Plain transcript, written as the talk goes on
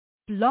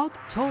Blog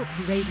Talk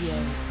Radio.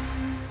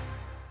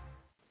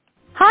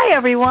 Hi,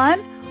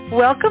 everyone.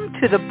 Welcome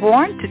to the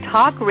Born to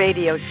Talk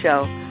radio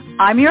show.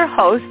 I'm your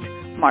host,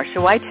 Marsha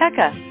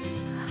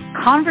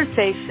Waiteka.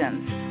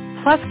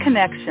 Conversations plus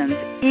connections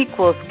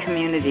equals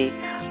community.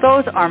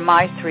 Those are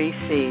my 3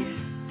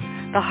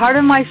 C's. The heart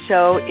of my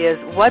show is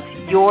what's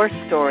your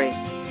story?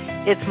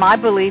 It's my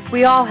belief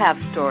we all have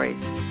stories.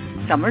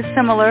 Some are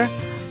similar,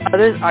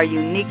 others are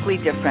uniquely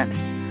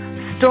different.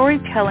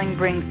 Storytelling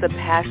brings the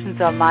passions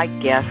of my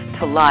guests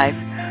to life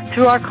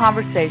through our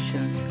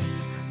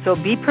conversations. So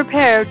be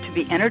prepared to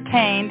be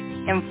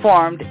entertained,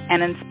 informed,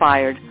 and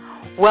inspired.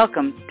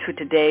 Welcome to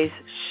today's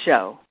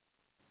show.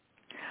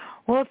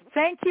 Well,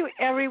 thank you,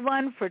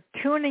 everyone, for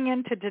tuning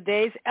in to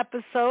today's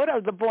episode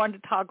of the Born to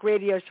Talk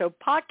radio show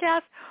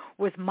podcast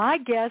with my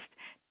guest,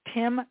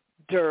 Tim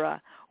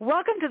Dura.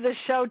 Welcome to the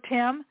show,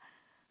 Tim.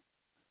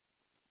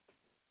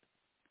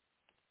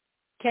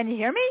 Can you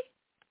hear me?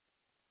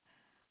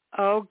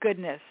 Oh,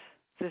 goodness.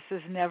 This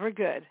is never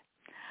good.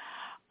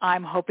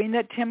 I'm hoping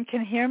that Tim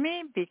can hear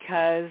me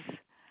because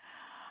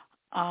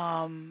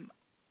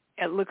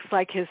it looks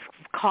like his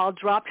call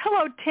dropped.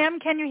 Hello, Tim.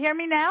 Can you hear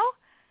me now?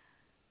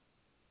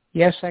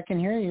 Yes, I can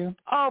hear you.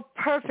 Oh,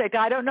 perfect.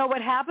 I don't know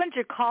what happened.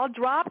 Your call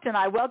dropped, and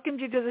I welcomed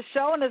you to the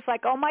show, and it's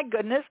like, oh, my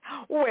goodness,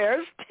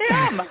 where's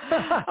Tim?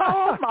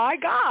 Oh, my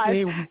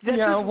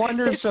God.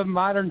 Wonders of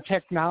modern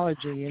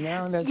technology,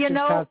 That's just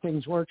how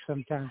things work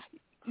sometimes.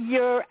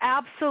 You're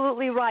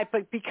absolutely right,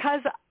 but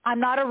because I'm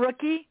not a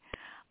rookie,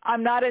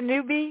 I'm not a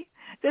newbie,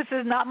 this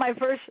is not my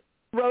first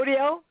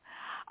rodeo,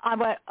 I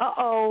went,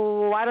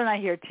 why don't I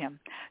hear Tim?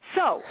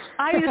 So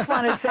I just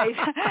want to say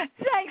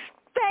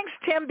thanks,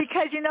 Tim,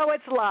 because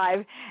it's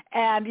live,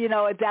 and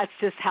that's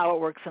just how it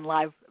works in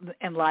live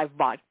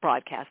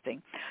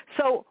broadcasting.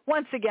 So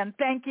once again,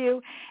 thank you,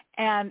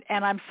 and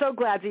I'm so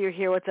glad that you're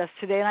here with us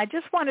today. And I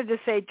just wanted to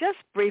say, just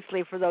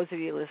briefly, for those of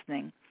you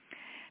listening,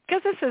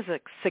 because this is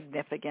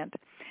significant,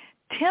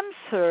 Tim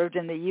served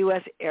in the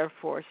U.S. Air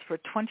Force for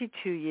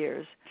 22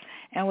 years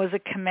and was a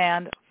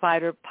command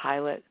fighter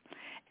pilot.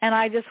 And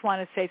I just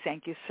want to say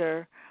thank you,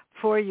 sir,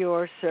 for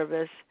your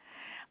service.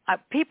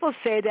 People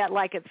say that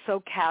like it's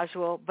so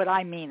casual, but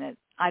I mean it.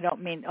 I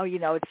don't mean,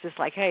 it's just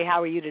like, hey,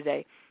 how are you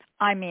today?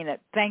 I mean it.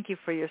 Thank you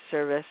for your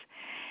service.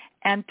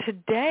 And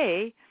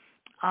today,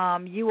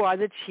 you are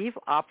the Chief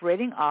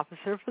Operating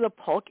Officer for the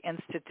Polk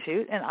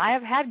Institute, and I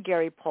have had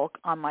Gary Polk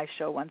on my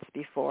show once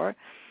before,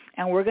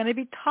 and we're going to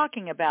be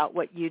talking about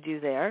what you do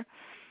there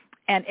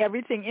and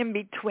everything in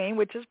between,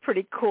 which is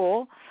pretty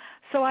cool.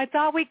 So I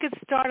thought we could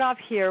start off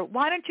here.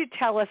 Why don't you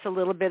tell us a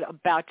little bit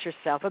about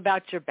yourself,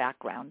 about your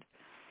background?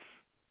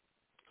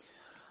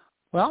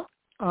 Well,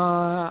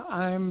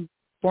 I'm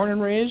born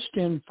and raised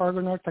in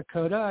Fargo, North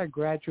Dakota. I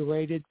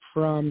graduated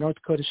from North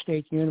Dakota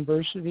State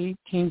University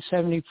in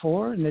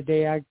 1974, and the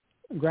day I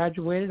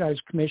graduated, I was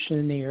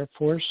commissioned in the Air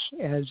Force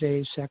as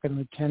a second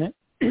lieutenant.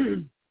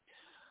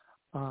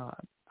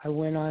 I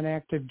went on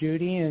active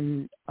duty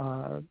and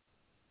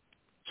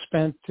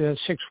spent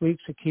 6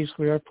 weeks at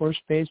Keesler Air Force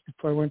Base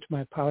before I went to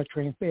my pilot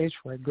training base,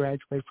 where I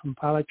graduated from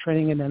pilot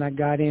training, and then I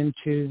got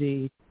into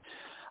the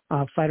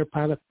fighter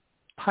pilot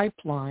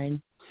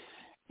pipeline,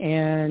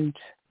 and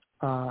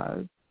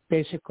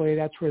basically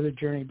that's where the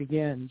journey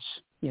begins.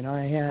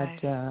 I had,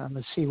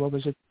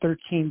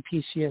 13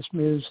 PCS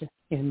moves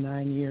in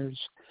 9 years.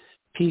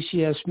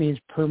 PCS means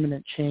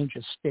permanent change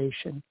of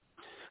station.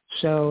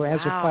 So as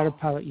a fighter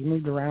pilot, you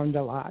moved around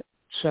a lot.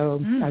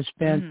 So I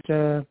spent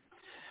 3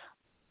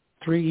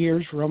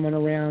 years roaming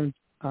around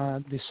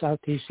the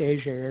Southeast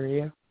Asia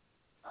area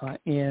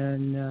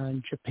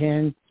in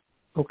Japan,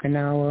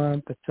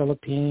 Okinawa, the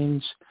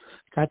Philippines.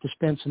 Got to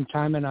spend some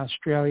time in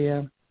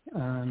Australia.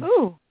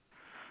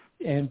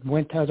 And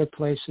went to other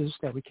places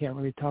that we can't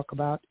really talk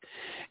about.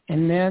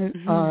 And then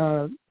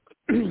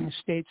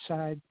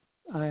stateside,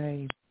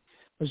 I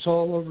was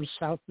all over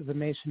south of the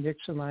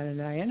Mason-Dixon line,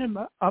 and I ended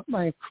up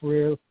my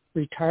career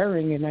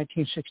retiring in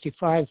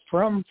 1965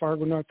 from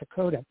Fargo, North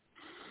Dakota.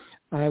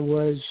 I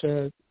was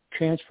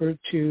transferred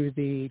to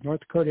the North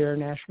Dakota Air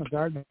National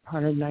Guard,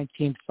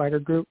 119th Fighter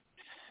Group,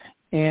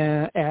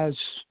 and as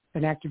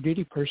an active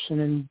duty person,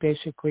 and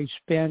basically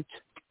spent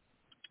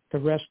the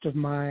rest of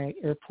my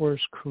Air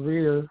Force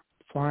career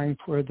flying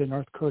for the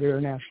North Dakota Air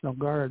National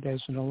Guard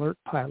as an alert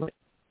pilot,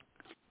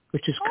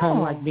 which is kind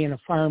of like being a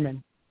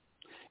fireman.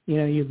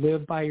 You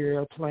live by your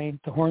airplane.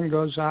 The horn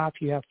goes off.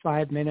 You have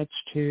 5 minutes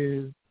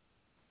to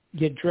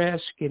get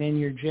dressed, get in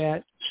your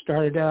jet,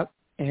 start it up,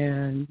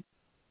 and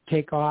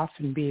take off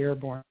and be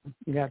airborne.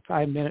 You got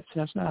 5 minutes,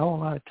 and that's not a whole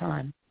lot of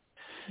time.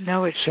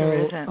 No, it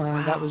sure isn't.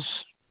 Wow. That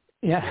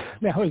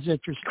was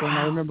interesting.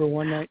 Wow. I remember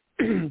one night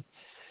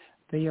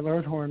the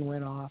alert horn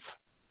went off,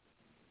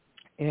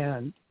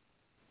 and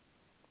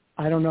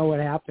I don't know what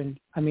happened.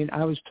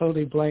 I was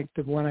totally blank,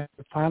 but when I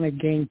finally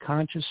gained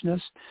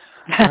consciousness,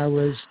 I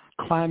was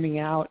climbing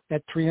out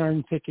at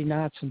 350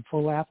 knots in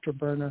full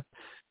afterburner,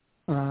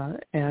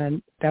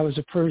 And that's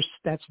the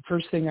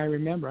first thing I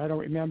remember. I don't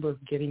remember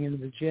getting into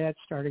the jet,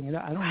 starting it.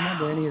 I don't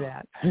remember any of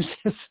that. It's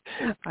just,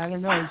 I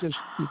don't know, just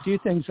a few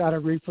things out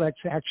of reflex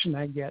action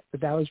I get.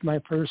 But that was my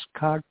first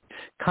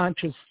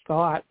conscious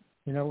thought,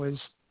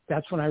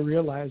 that's when I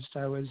realized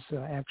I was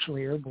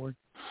actually airborne.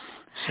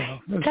 So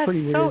it was that's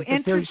pretty weird. So but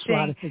interesting. There's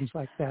a lot of things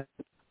like that.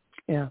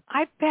 Yeah.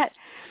 I bet.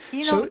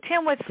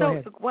 Tim,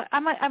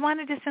 I want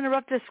to just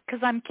interrupt this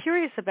because I'm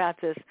curious about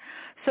this.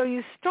 So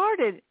you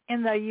started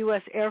in the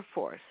U.S. Air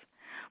Force,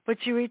 but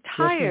you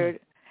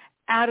retired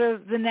out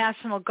of the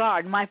National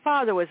Guard. My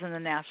father was in the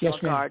National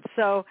Guard.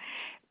 So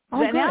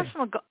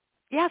National Guard.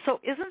 Yeah, so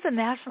isn't the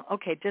National,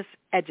 okay, just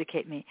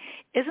educate me.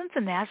 Isn't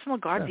the National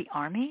Guard the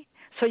Army?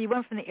 So you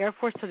went from the Air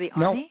Force to the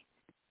Army?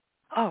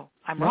 Oh,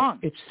 I'm wrong.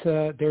 It's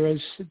there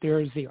is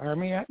the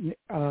Army,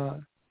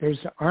 there's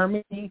the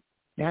Army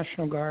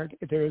National Guard,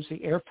 there is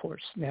the Air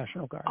Force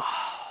National Guard. Oh.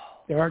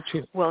 There are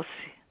two. Well,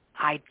 see,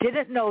 I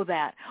didn't know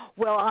that.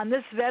 Well, on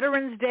this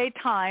Veterans Day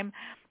time,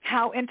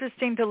 how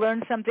interesting to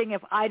learn something.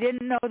 If I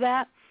didn't know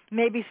that,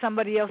 maybe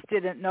somebody else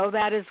didn't know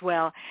that as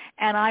well.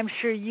 And I'm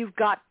sure you've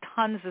got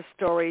tons of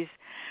stories.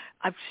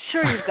 I'm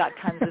sure you've got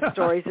tons of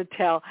stories to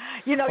tell.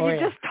 You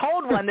just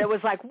told one that was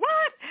like,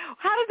 what?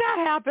 How did that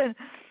happen?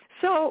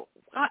 So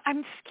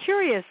I'm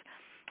curious.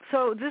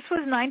 So this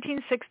was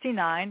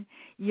 1969.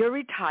 You're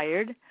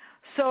retired.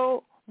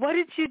 So what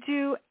did you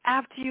do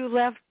after you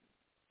left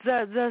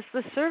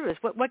the service?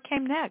 What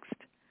came next?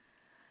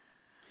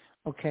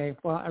 Okay.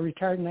 Well, I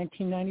retired in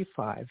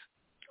 1995.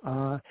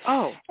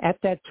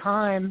 At that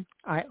time,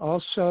 I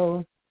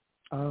also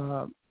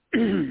was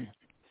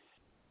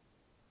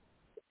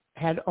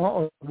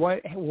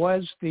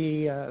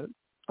the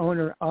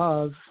owner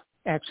of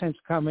Accents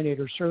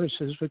Accommodator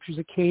Services, which is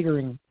a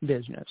catering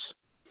business.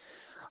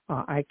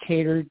 I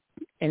catered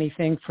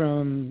anything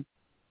from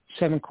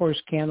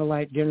 7-course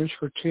candlelight dinners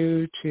for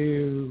 2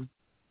 to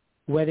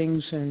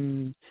weddings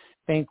and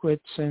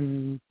banquets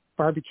and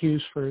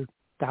barbecues for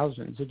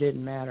thousands. It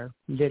didn't matter.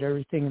 I did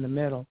everything in the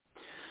middle.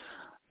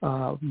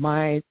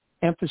 My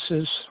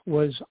emphasis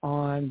was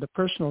on the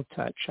personal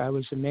touch. I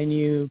was a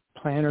menu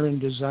planner and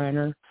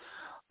designer.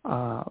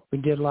 We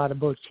did a lot of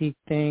boutique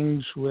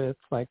things with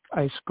like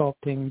ice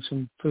sculptings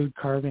and food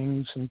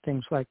carvings and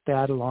things like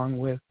that, along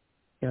with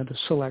the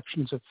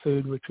selections of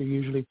food, which are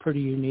usually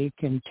pretty unique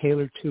and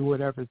tailored to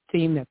whatever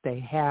theme that they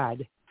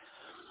had.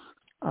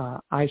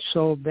 I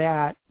sold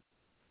that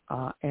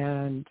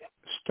and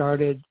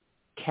started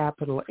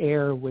Capital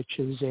Air, which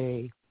is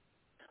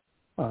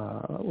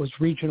was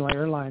regional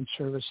airline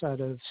service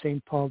out of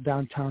St. Paul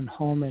downtown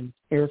Holman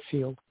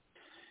Airfield,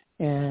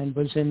 and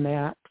was in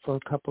that for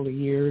a couple of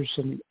years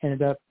and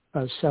ended up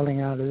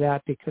selling out of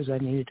that because I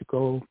needed to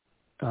go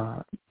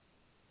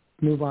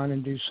move on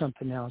and do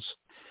something else.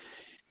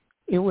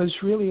 It was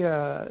really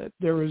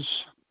there was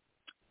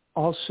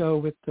also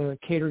with the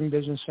catering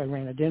business, I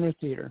ran a dinner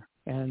theater,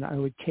 and I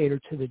would cater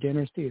to the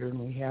dinner theater, and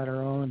we had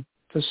our own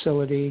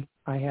facility.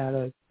 I had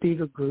a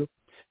theater group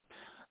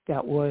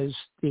that was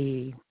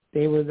they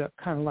were the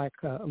kind of like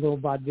a little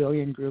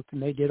vaudevillian group,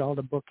 and they did all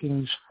the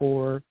bookings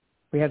for,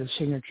 we had a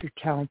signature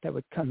talent that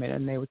would come in,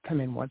 and they would come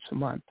in once a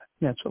month.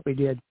 And that's what we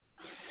did.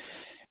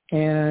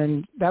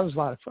 And that was a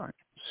lot of fun.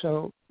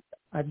 So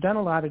I've done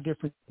a lot of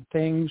different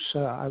things.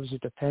 I was a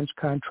defense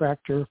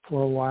contractor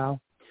for a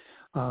while,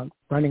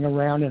 running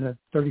around in a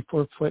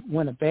 34-foot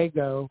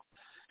Winnebago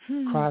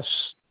across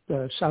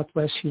the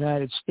Southwest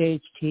United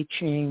States,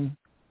 teaching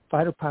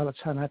fighter pilots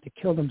how not to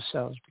kill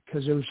themselves,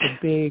 because there was a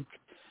big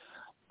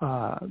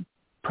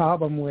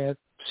problem with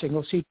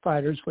single-seat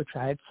fighters, which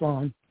I had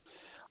flown.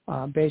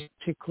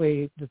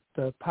 Basically,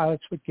 the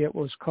pilots would get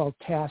what was called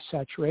task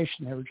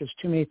saturation. There were just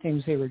too many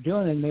things they were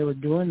doing, and they were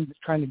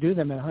trying to do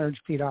them at 100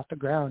 feet off the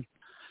ground.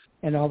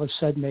 And all of a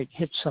sudden, they'd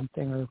hit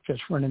something or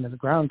just run into the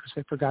ground because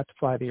they forgot to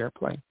fly the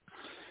airplane.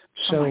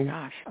 So, oh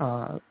my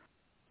gosh.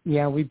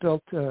 We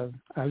built,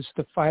 I was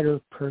the fighter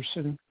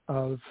person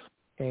of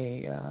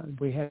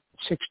we had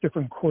 6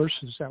 different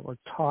courses that were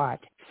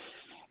taught,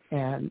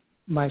 and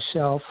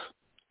myself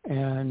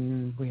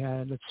and we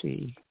had,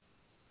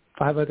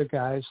 5 other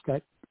guys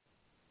that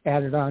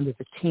added on to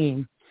the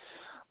team.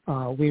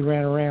 We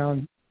ran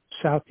around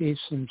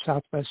Southeast and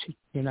Southwest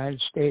United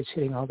States,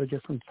 hitting all the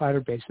different fighter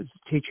bases,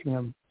 teaching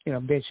them,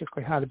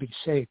 basically how to be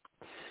safe.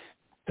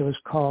 It was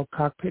called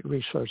Cockpit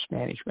Resource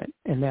Management,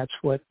 and that's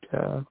what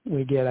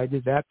we did. I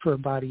did that for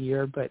about a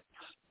year, but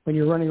when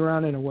you're running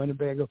around in a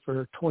Winnebago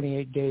for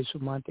 28 days a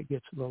month, it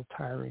gets a little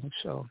tiring.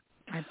 So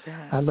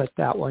I let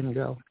that one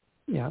go.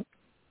 Yeah.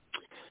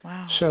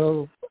 Wow.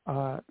 So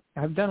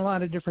I've done a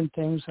lot of different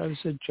things. I was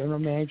a general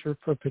manager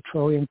for a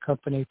petroleum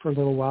company for a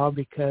little while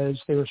because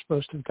they were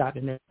supposed to have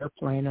gotten an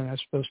airplane, and I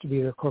was supposed to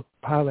be their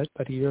corporate pilot.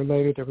 But a year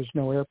later, there was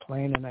no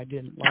airplane, and I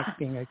didn't like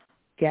being a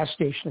gas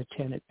station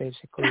attendant,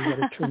 basically, what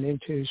it turned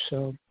into.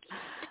 So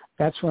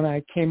that's when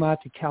I came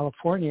out to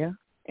California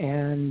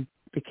and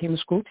became a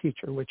school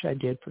teacher, which I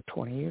did for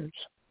 20 years.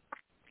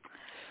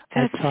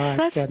 I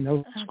taught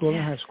middle school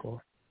and high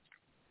school.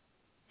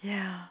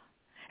 Yeah.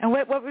 And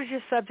what was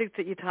your subject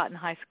that you taught in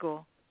high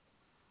school?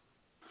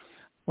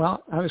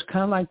 Well, I was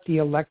kind of like the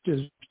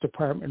electives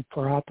department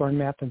for Hawthorne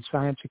Math and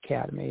Science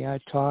Academy. I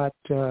taught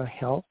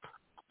health,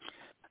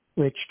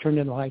 which turned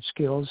into life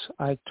skills.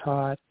 I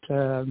taught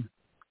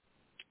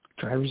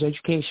driver's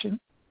education,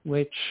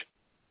 which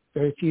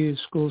very few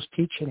schools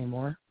teach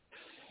anymore.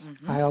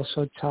 Mm-hmm. I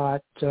also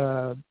taught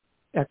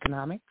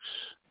economics,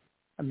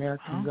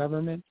 American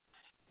government,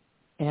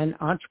 and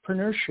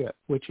entrepreneurship,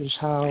 which is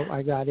how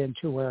I got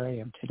into where I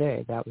am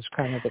today. That was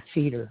kind of the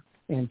feeder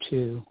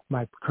into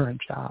my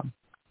current job.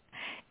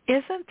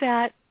 Isn't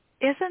that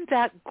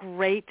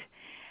great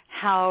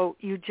how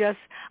you just,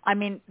 I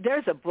mean,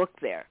 there's a book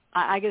there.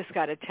 I just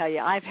got to tell you,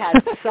 I've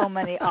had so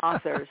many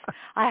authors.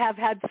 I have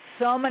had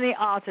so many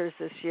authors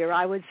this year.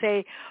 I would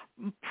say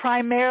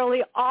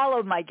primarily all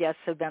of my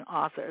guests have been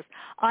authors.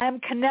 I am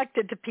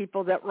connected to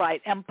people that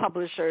write and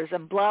publishers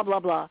and blah, blah,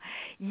 blah.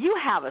 You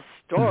have a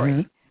story.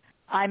 Mm-hmm.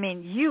 I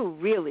mean, you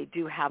really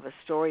do have a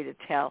story to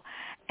tell.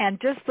 And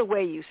just the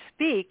way you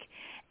speak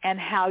and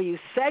how you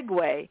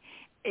segue,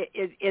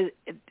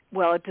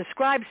 it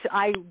describes,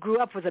 I grew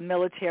up with a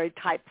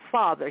military-type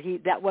father.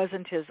 That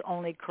wasn't his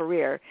only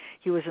career.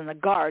 He was in the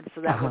Guard,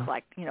 so that was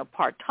like,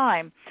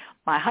 part-time.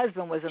 My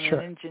husband was an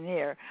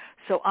engineer.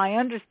 So I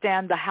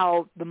understand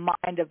how the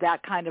mind of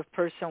that kind of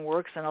person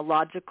works in a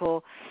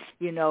logical,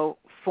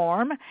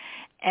 form.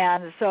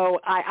 And so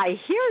I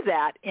hear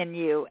that in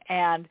you,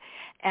 and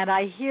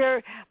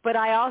but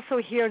I also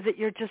hear that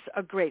you're just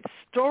a great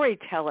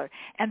storyteller,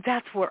 and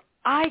that's where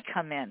I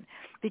come in,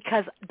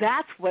 because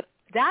that's what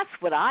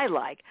I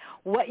like.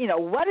 What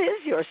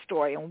is your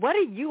story, and what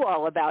are you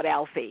all about,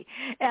 Alfie?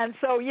 And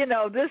so,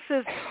 this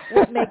is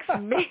what makes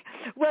me,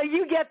 well,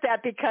 you get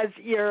that because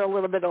you're a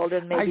little bit older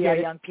than maybe our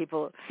young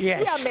people.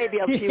 Yes. Yeah, maybe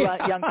a few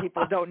young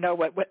people don't know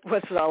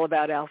what's it all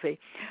about, Alfie.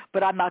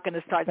 But I'm not going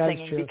to start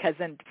singing because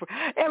then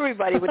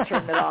everybody would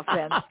turn it off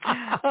then.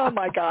 Oh,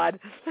 my God.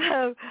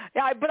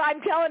 But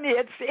I'm telling you,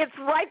 it's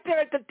right there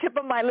at the tip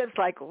of my lips,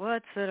 like,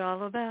 what's it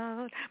all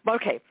about?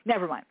 Okay,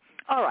 never mind.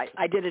 All right,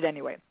 I did it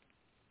anyway.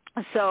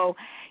 So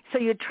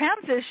you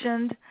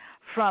transitioned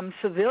from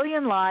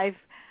civilian life.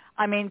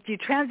 I mean, you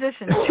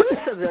transitioned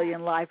to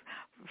civilian life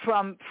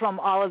from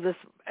all of this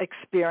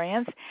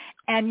experience,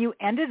 and you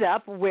ended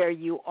up where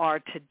you are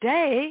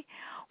today,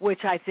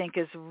 which I think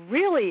is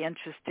really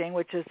interesting,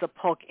 which is the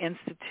Polk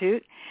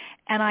Institute.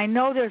 And I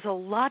know there's a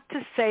lot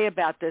to say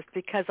about this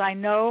because I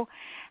know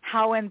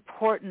how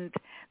important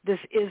this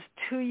is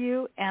to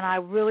you, and I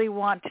really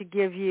want to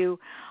give you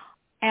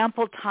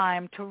ample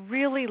time to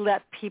really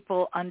let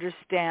people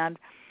understand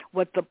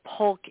what the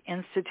Polk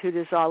Institute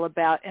is all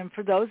about. And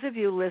for those of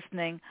you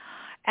listening,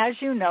 as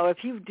you know,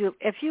 if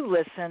you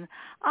listen,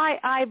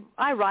 I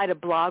write a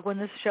blog when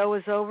this show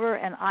is over,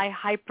 and I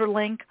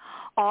hyperlink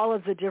all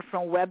of the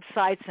different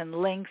websites and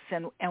links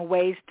and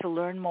ways to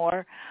learn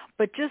more.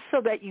 But just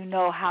so that you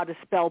know how to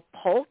spell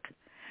Polk,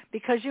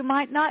 because you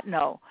might not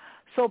know.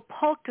 So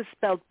Polk is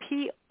spelled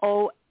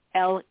Polk.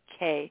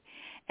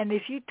 And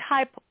if you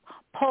type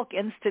Polk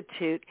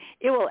Institute,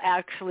 it will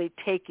actually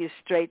take you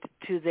straight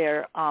to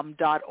their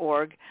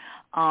 .org,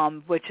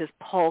 which is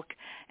Polk,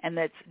 and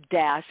that's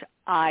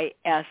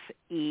 -ISE.org.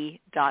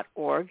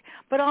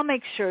 But I'll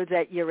make sure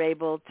that you're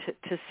able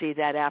to see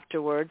that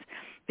afterwards,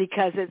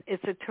 because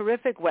it's a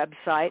terrific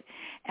website,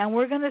 and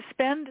we're going to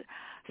spend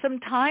some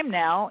time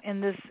now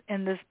in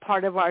this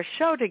part of our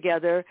show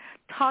together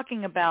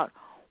talking about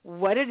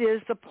what it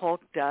is the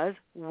Polk does,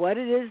 what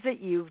it is that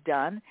you've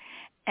done,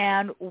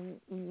 and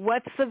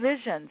what's the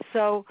vision.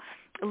 So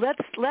let's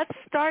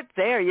start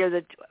there. You're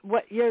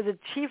the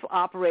chief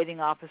operating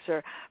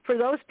officer. For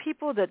those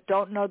people that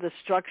don't know the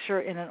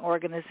structure in an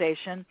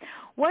organization,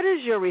 what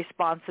is your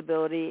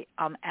responsibility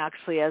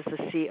actually as the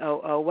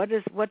COO? What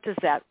does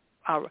that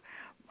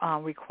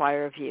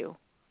require of you?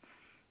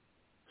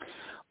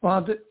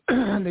 Well,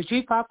 the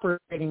chief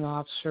operating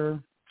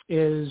officer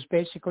is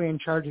basically in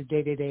charge of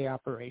day-to-day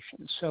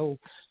operations. So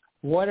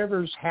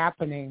whatever's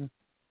happening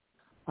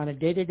on a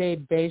day-to-day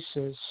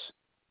basis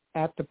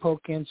at the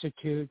Polk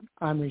Institute,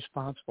 I'm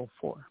responsible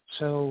for.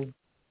 So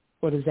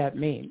what does that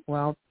mean?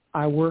 Well,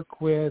 I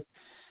work with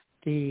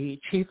the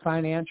chief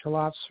financial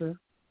officer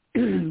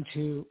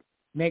to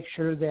make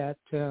sure that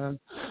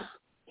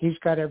he's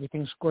got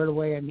everything squared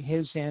away on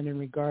his end in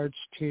regards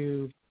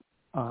to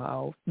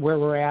where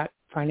we're at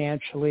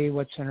financially,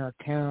 what's in our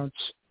accounts,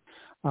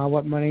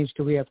 what monies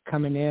do we have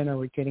coming in, are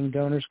we getting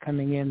donors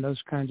coming in,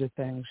 those kinds of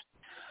things.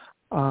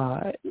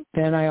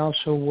 Then I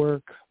also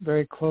work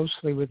very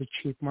closely with the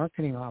chief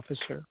marketing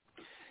officer,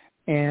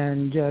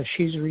 and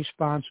she's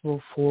responsible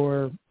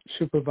for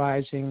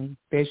supervising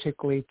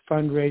basically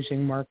fundraising,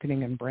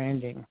 marketing, and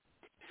branding.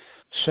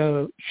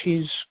 So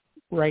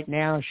right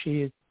now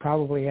she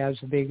probably has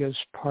the biggest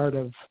part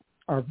of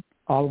our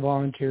all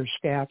volunteer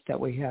staff that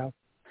we have.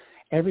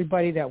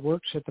 Everybody that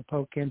works at the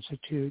Polk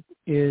Institute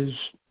is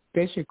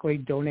basically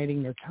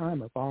donating their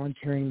time or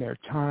volunteering their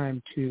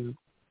time to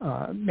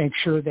make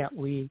sure that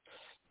we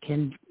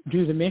can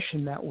do the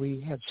mission that we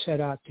have set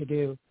out to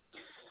do.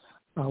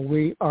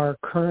 We are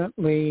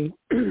currently,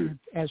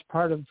 as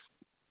part of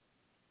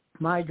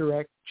my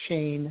direct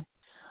chain,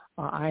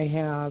 I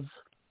have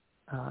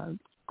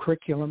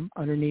curriculum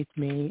underneath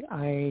me.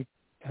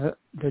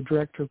 The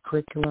director of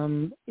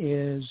curriculum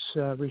is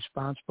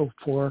responsible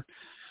for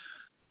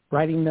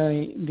writing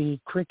the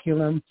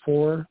curriculum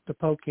for the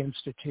Polk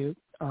Institute.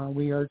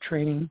 We are a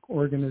training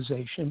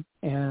organization,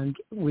 and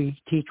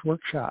we teach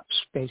workshops,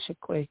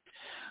 basically.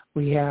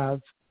 We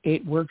have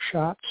 8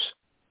 workshops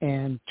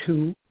and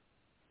 2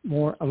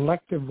 more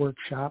elective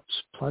workshops,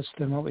 plus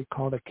then what we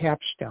call the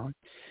capstone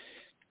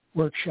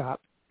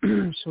workshop.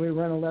 So we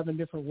run 11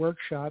 different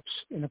workshops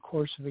in the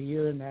course of a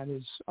year, and that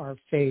is our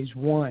phase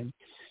 1.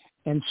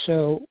 And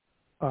so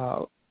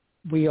I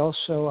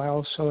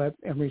also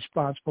am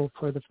responsible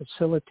for the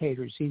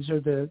facilitators. These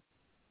are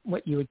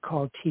what you would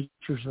call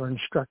teachers or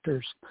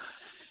instructors.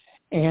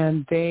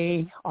 And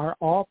they are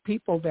all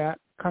people that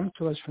come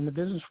to us from the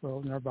business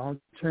world and are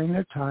volunteering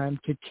their time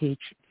to teach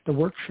the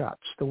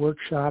workshops. The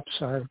workshops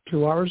are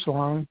 2 hours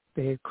long.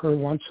 They occur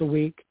once a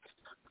week.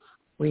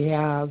 We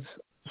have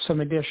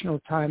some additional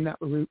time that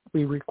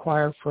we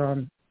require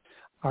from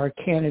our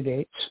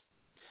candidates,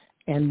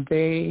 and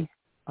they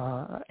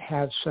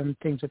have some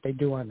things that they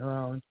do on their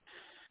own.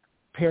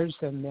 Pairs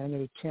them then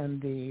to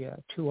attend the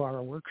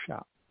 2-hour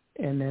workshop.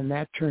 And then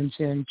that turns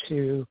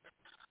into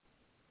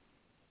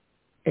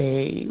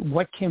a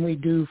what can we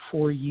do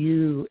for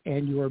you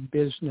and your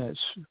business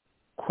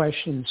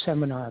question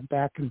seminar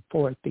back and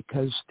forth,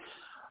 because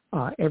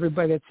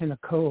everybody that's in a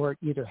cohort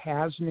either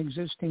has an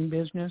existing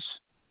business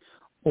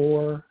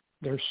or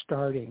they're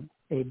starting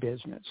a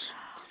business.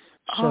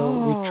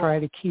 So we try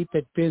to keep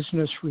it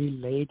business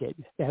related.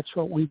 That's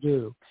what we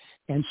do.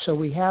 And so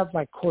we have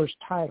like course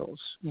titles.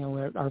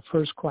 Our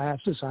first class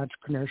is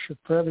Entrepreneurship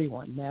for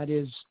Everyone. That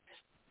is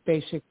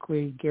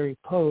basically Gary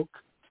Polk,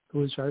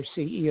 who is our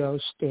CEO,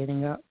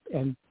 standing up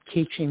and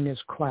teaching this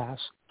class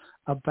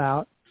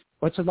about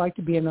what's it like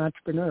to be an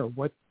entrepreneur,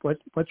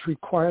 what's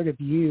required of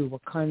you,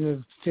 what kind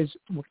of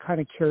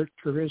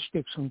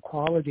characteristics and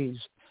qualities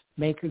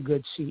make a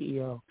good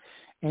CEO.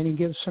 And he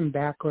gives some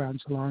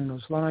backgrounds along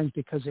those lines,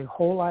 because the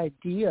whole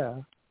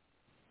idea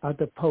of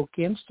the Polk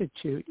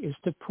Institute is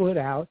to put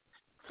out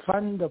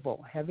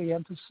fundable, heavy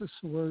emphasis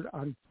word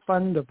on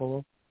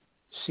fundable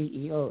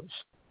CEOs,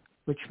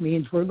 which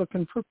means we're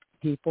looking for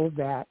people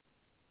that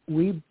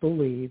we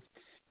believe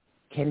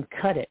can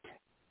cut it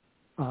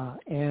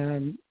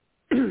and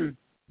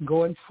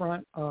go in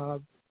front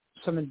of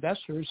some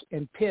investors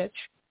and pitch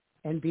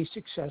and be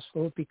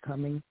successful at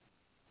becoming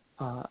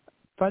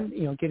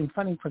getting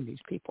funding from these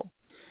people.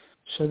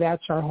 So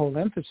that's our whole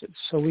emphasis.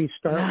 So we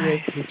start with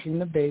teaching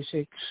the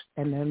basics,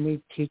 and then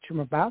we teach them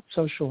about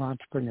social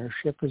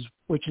entrepreneurship,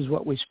 which is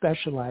what we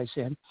specialize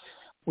in.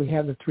 We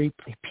have the 3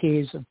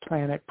 P's of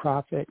planet,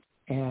 profit,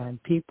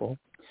 and people,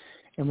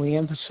 and we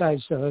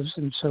emphasize those.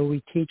 And so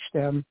we teach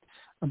them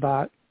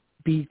about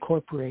B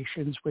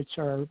corporations, which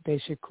are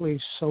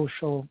basically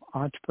social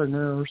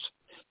entrepreneurs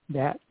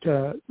that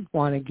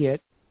want to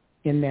get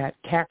in that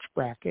tax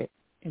bracket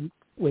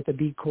with a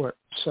B Corp.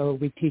 So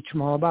we teach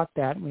them all about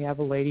that. And we have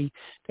a lady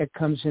that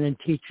comes in and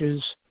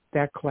teaches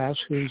that class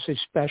who's a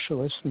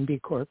specialist in B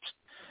Corps.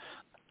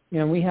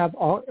 We have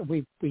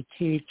we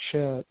teach,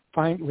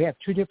 we have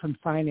 2 different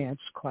finance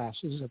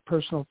classes, a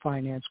personal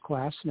finance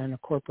class and then a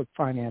corporate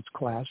finance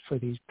class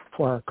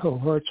for our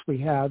cohorts. We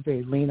have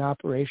a lean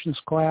operations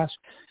class.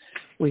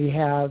 We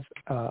have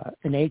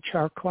an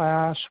HR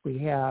class. We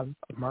have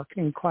a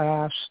marketing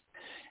class.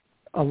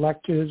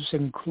 Electives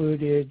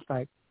included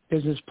like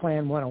Business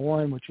Plan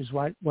 101, which is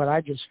what I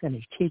just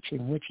finished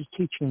teaching, which is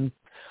teaching,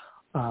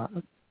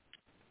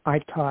 I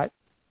taught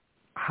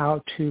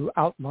how to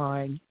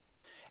outline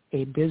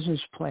a business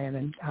plan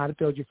and how to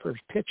build your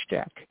first pitch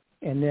deck.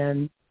 And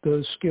then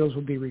those skills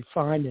will be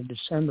refined in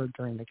December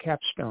during the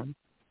capstone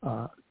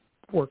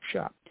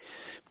workshop.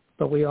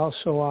 But we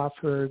also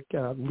offered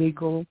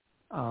legal.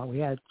 We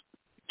had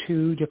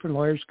 2 different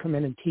lawyers come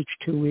in and teach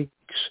 2 weeks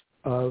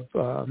of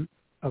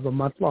a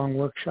month-long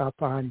workshop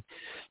on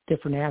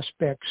different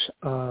aspects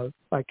of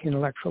like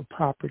intellectual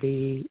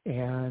property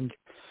and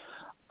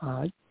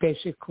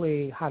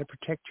basically how to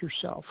protect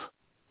yourself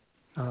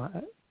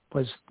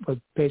was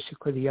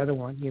basically the other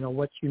one.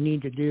 What you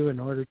need to do in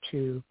order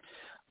to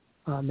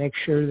make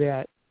sure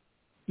that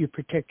you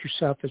protect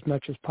yourself as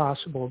much as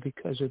possible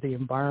because of the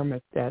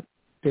environment that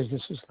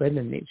businesses live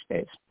in these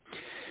days.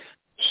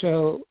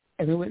 So,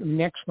 and then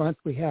next month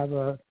we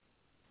have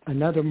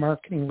another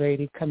marketing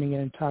lady coming in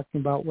and talking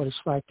about what it's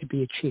like to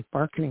be a chief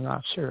marketing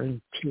officer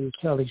and to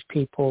tell these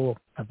people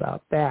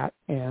about that.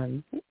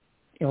 And,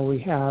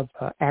 we have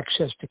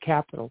access to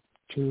capital.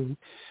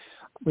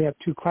 We have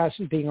 2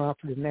 classes being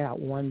offered in that.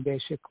 One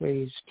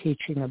basically is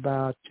teaching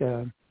about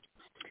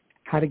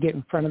how to get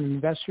in front of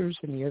investors,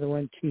 and the other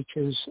one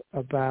teaches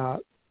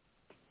about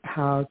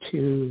how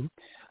to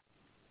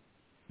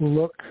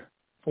look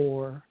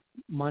for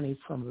money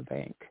from a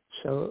bank.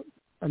 So,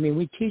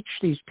 we teach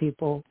these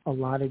people a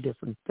lot of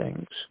different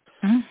things.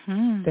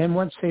 Mm-hmm. Then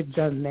once they've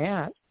done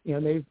that,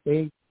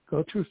 they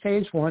go through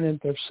phase 1 and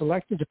they're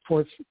selected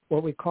for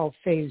what we call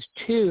phase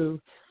 2.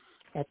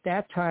 At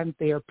that time,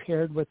 they are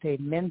paired with a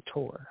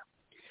mentor.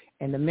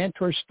 And the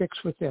mentor sticks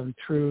with them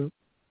through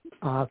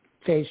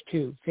phase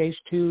 2. Phase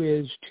 2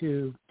 is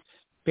to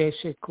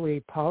basically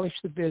polish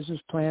the business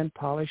plan,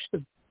 polish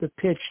the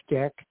pitch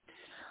deck,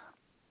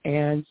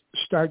 and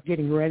start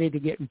getting ready to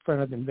get in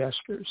front of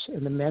investors.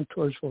 And the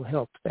mentors will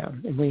help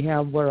them. And we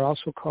have what are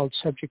also called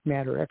subject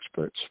matter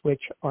experts,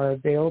 which are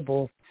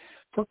available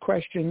for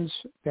questions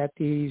that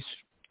these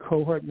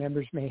cohort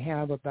members may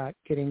have about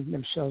getting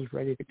themselves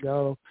ready to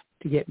go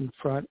to get in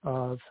front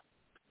of,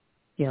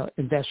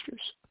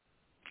 investors.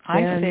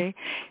 I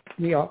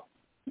see. Go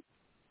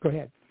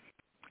ahead.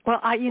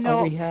 Well,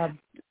 we have.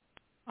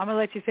 I'm going to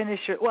let you finish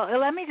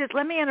let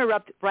me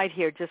interrupt right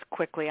here just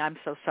quickly. I'm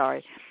so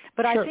sorry.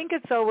 But Sure. I think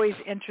it's always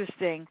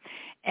interesting,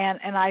 and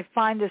I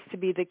find this to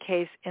be the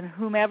case in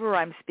whomever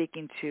I'm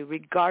speaking to,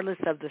 regardless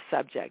of the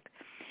subject.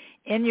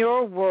 In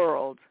your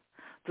world,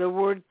 the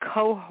word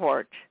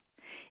cohort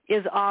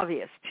is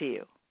obvious to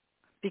you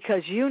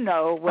because you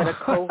know what a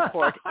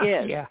cohort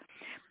is. Yeah.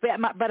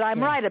 But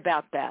I'm right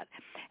about that.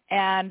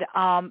 And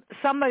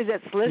somebody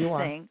that's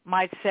listening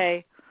might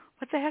say,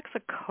 what the heck's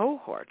a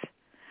cohort?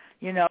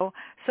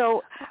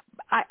 So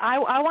I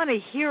want to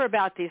hear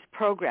about these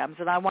programs,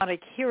 and I want to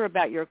hear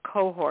about your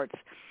cohorts.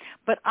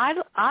 But I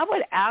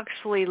would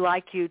actually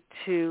like you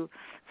to,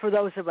 for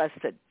those of us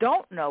that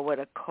don't know what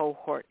a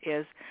cohort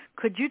is,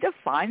 could you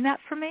define that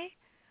for me?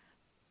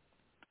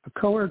 A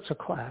cohort's a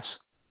class.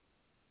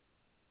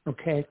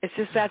 Okay. It's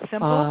just that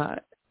simple?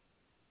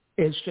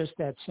 It's just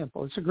that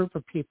simple. It's a group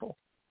of people.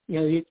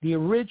 The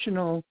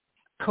original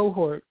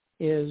cohort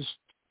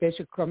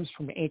basically comes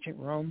from ancient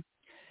Rome,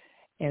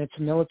 and it's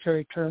a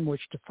military term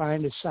which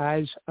defined the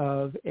size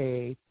of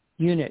a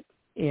unit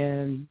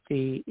in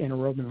a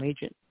Roman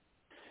legion.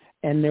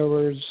 And there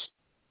was,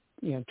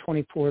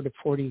 24 to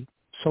 40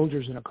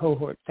 soldiers in a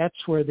cohort.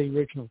 That's where the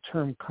original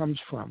term comes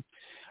from.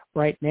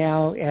 Right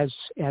now, as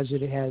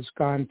it has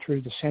gone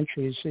through the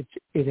centuries,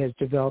 it has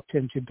developed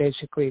into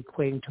basically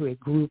equating to a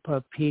group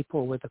of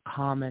people with a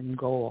common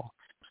goal.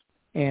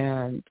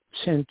 And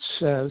since,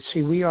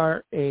 we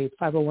are a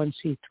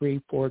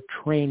 501c3 for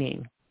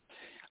training.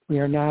 We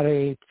are not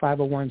a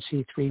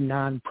 501c3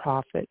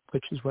 nonprofit,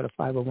 which is what a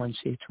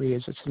 501c3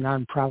 is. It's a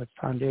nonprofit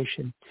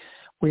foundation.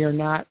 We are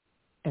not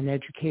an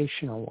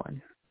educational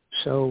one.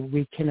 So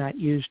we cannot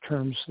use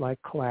terms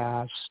like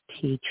class,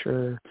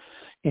 teacher,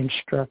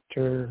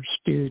 instructor,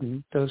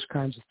 student, those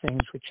kinds of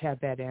things which have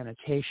that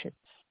annotation.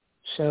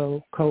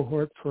 So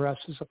cohort for us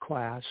is a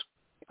class.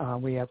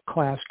 We have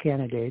class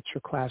candidates or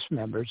class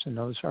members, and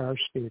those are our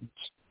students.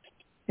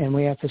 And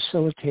we have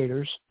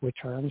facilitators, which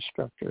are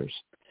instructors.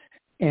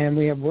 And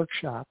we have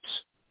workshops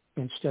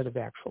instead of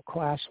actual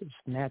classes.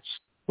 And that's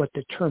what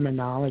the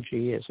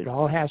terminology is. It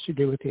all has to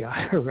do with the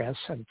IRS,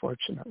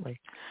 unfortunately.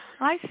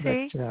 I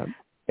see.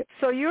 But,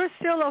 so you're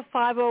still a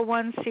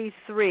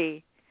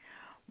 501c3,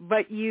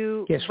 but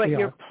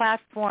your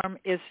platform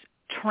is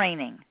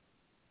training.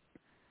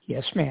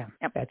 Yes, ma'am.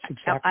 That's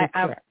exactly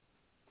correct.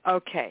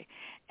 Okay.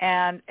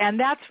 And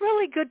that's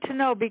really good to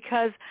know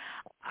because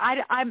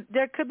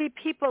there could be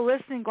people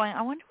listening going,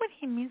 I wonder what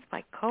he means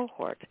by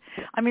cohort.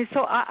 I mean,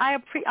 so I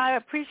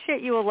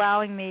appreciate you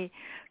allowing me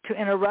to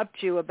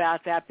interrupt you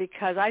about that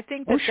because I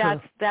think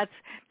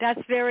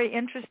that's very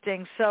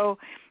interesting. So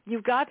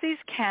you've got these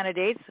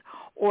candidates,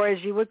 or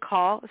as you would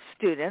call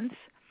students,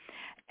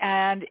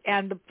 and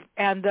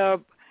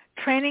the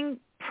training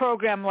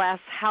program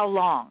lasts how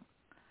long?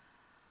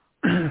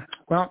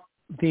 Well,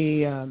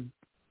 the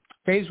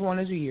phase 1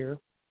 is a year.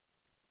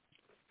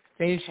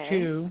 Phase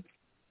 2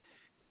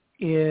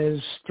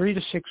 is 3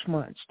 to 6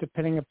 months,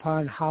 depending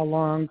upon how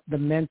long the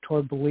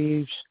mentor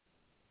believes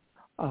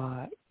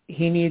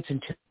he needs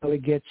until he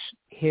gets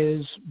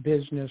his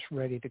business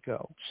ready to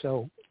go.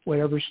 So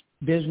whatever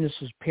business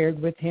is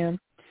paired with him,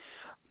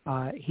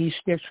 he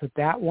sticks with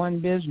that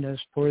one business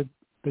for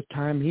the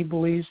time he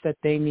believes that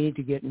they need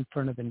to get in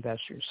front of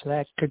investors. So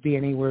that could be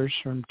anywhere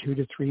from 2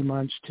 to 3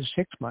 months to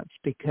 6 months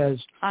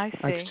because, like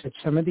I said,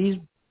 some of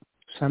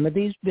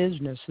these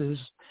businesses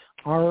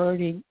are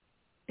already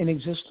in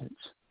existence.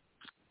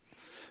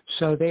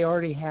 So they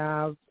already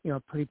have, a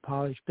pretty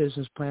polished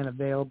business plan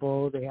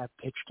available. They have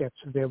pitch decks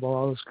available,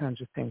 all those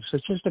kinds of things. So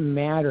it's just a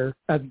matter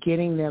of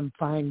getting them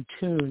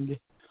fine-tuned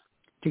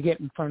to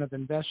get in front of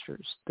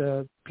investors.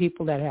 The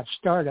people that have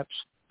startups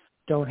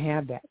don't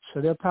have that.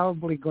 So they're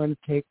probably going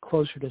to take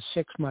closer to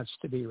 6 months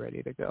to be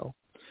ready to go.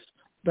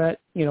 But,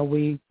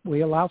 we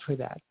allow for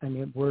that. I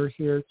mean, we're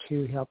here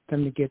to help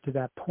them to get to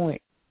that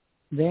point.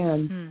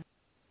 Then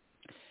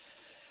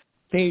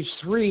phase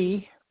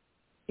 3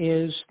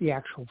 is the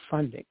actual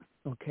funding.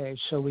 Okay,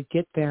 so we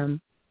get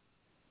them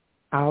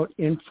out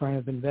in front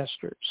of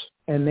investors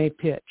and they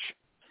pitch,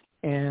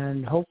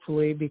 and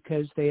hopefully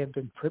because they have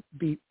been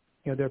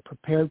they're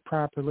prepared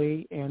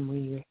properly, and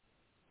we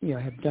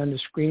have done the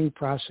screening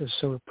process,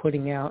 so we're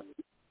putting out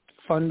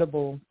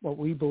what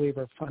we believe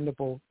are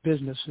fundable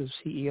businesses,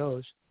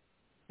 CEOs,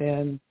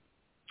 then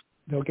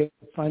they'll get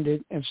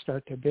funded and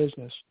start their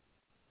business.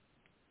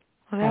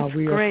 Well, that's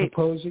great.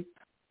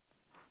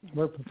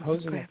 We're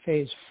proposing at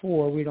phase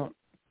 4.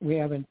 We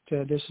haven't,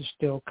 this is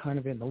still kind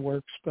of in the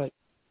works, but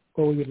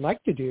what we would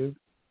like to do,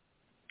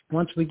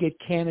 once we get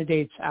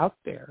candidates out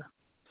there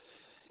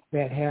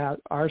that have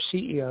our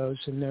CEOs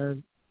and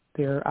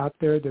they're out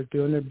there, they're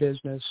doing their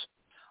business,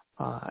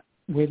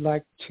 we'd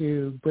like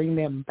to bring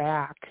them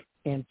back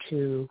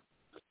into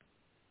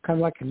kind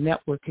of like a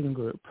networking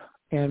group.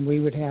 And we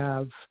would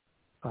have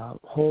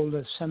hold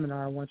a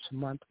seminar once a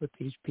month with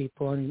these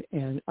people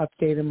and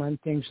update them on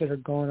things that are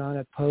going on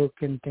at Polk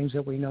and things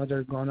that we know that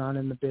are going on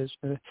in the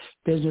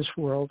business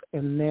world.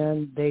 And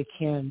then they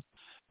can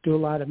do a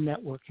lot of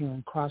networking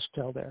and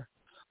cross-tell there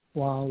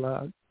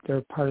while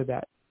they're part of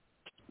that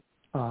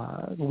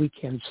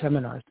weekend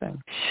seminar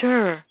thing.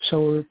 Sure.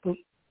 So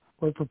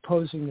we're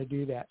proposing to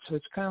do that. So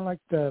it's kind of like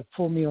the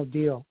full meal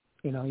deal.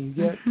 You know, you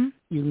get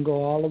you can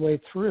go all the way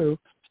through,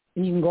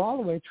 and you can go all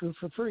the way through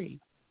for free.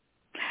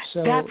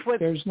 So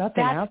there's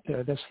nothing out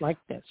there that's like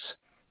this.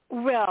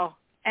 Well,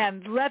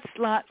 and let's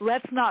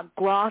not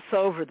gloss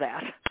over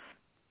that,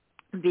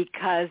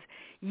 because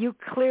you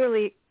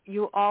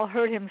all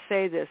heard him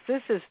say this.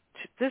 This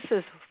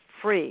is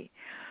free.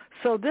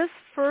 So this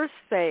first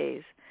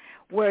phase,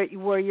 where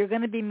you're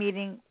going to be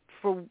meeting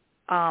for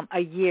a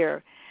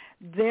year,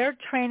 their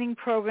training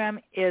program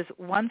is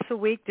once a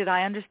week. Did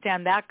I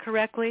understand that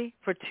correctly?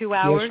 For 2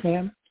 hours? Yes,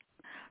 ma'am.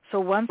 So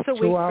once a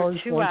week for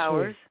 2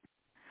 hours.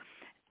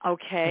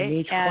 Okay. And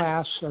each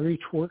class or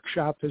each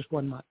workshop is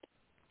 1 month.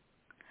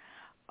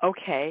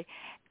 Okay.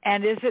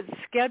 And is it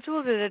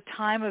scheduled at a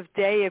time of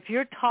day? If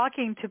you're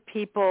talking to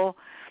people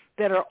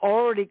that are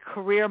already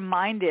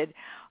career-minded,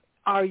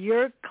 are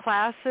your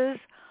classes,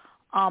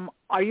 I'm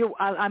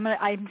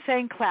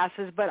saying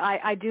classes, but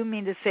I do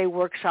mean to say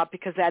workshop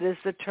because that is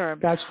the term.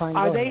 That's fine.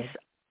 Are go they? ahead.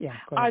 Yeah,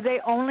 go are ahead. they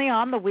only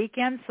on the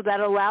weekends, so that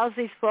allows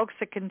these folks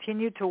to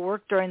continue to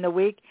work during the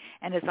week,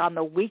 and it's on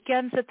the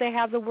weekends that they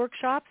have the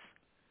workshops?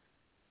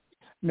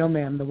 No,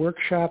 ma'am. The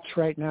workshops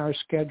right now are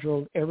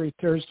scheduled every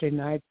Thursday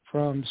night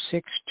from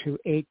 6 to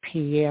 8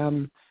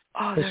 p.m.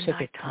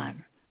 Pacific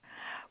time.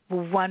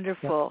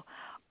 Wonderful. Yep.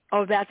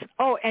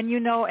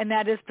 And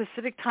that is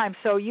Pacific time.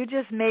 So you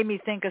just made me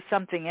think of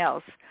something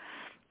else.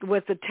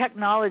 With the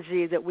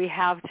technology that we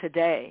have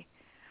today,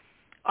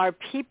 are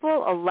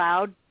people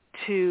allowed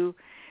to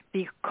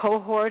be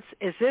cohorts?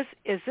 Is this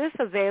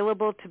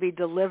available to be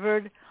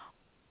delivered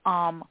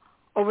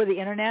over the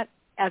internet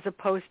as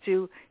opposed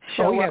to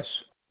show up,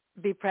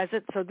 be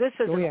present? So this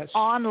is an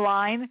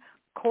online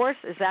course.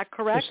 Is that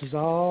correct? This is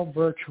all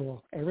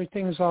virtual.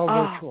 Everything is all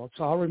virtual. It's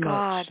all remote.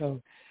 God.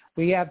 So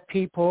we have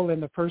people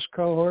in the first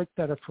cohort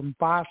that are from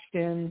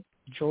Boston,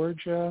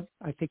 Georgia.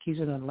 I think he's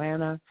in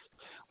Atlanta.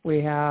 We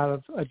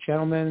have a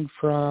gentleman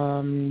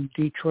from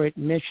Detroit,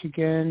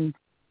 Michigan,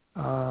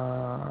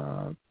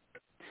 that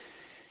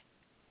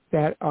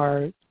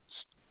are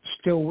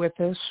still with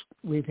us.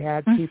 We've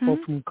had people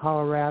from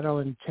Colorado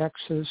and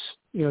Texas.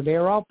 You know, they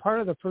are all part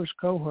of the first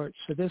cohort.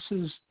 So this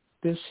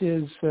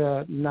is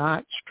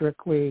not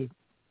strictly,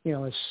 you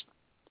know, a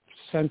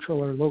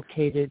centrally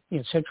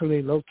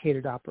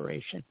located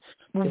operation.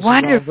 This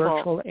Wonderful. is all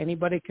virtual.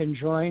 Anybody can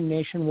join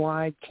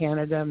nationwide,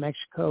 Canada,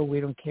 Mexico. We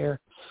don't care.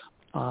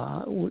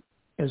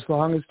 As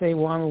long as they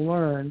want to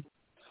learn,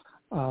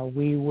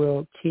 we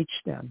will teach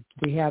them.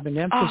 We have an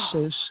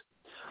emphasis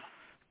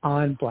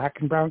on Black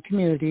and brown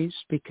communities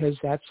because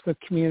that's the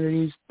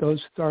communities,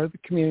 those are the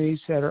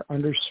communities that are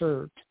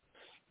underserved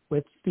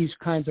with these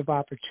kinds of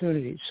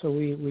opportunities. So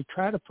we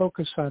try to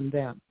focus on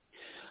them.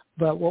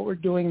 But what we're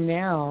doing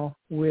now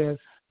with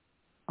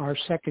our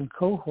second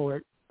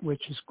cohort,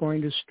 which is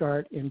going to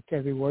start in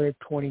February of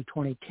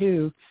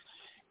 2022,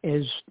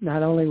 is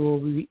not only will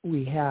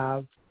we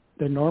have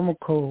the normal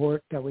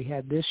cohort that we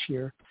had this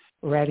year,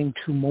 we're adding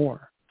 2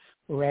 more.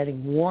 We're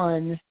adding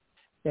one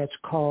that's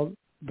called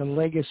the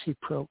Legacy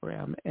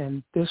Program,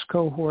 and this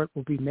cohort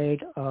will be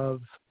made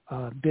of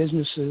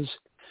businesses,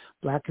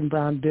 Black and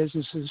brown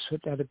businesses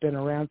that have been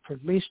around for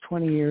at least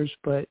 20 years,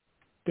 but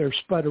they're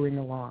sputtering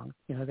along.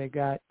 You know, they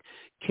got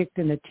kicked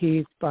in the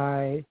teeth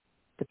by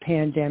the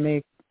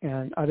pandemic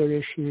and other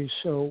issues,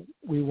 so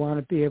we want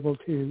to be able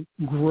to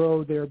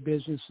grow their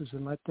businesses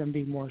and let them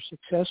be more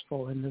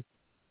successful. And the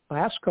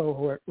last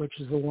cohort, which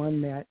is the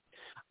one that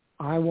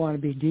I want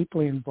to be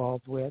deeply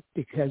involved with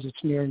because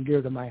it's near and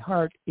dear to my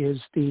heart, is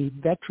the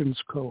Veterans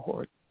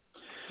Cohort.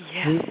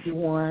 Yes. We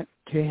want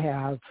to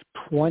have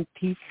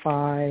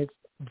 25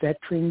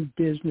 veteran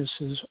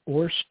businesses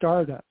or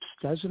startups,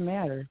 doesn't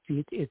matter.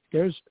 If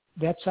there's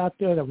vets out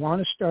there that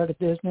want to start a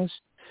business,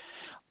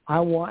 I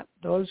want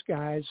those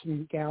guys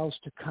and gals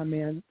to come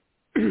in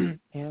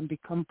and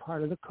become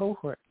part of the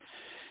cohort.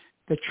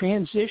 The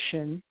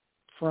transition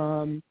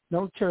from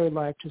military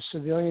life to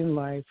civilian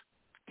life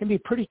can be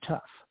pretty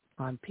tough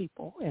on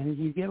people, and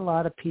you get a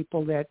lot of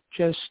people that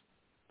just,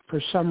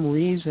 for some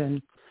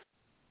reason,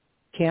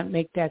 can't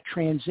make that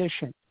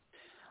transition.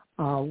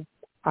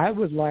 I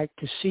would like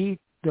to see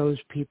those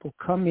people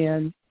come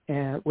in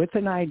with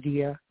an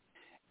idea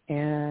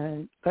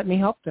and let me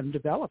help them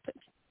develop it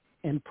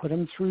and put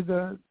them through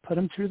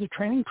the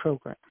training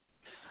program.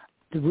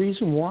 The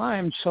reason why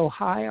I'm so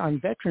high on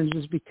veterans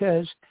is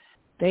because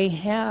They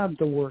have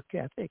the work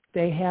ethic.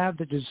 They have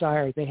the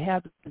desire. They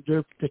have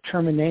the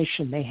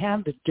determination. They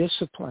have the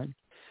discipline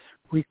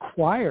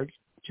required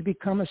to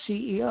become a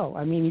CEO.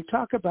 I mean, you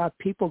talk about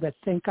people that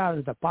think out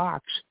of the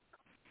box.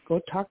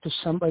 Go talk to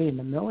somebody in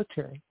the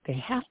military. They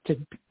have to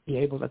be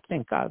able to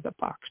think out of the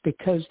box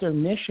because their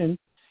mission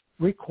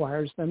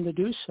requires them to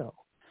do so.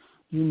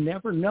 You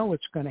never know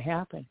what's going to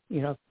happen.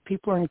 You know, if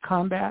people are in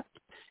combat,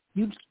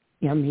 you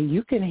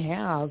can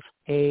have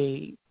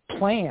a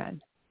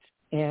plan.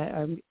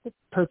 And a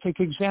perfect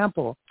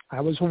example,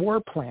 I was a war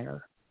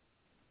planner.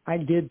 I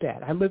did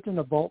that. I lived in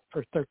a vault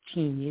for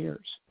 13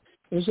 years.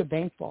 It was a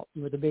bank vault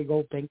with a big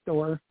old bank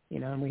door, you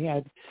know, and we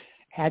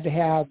had to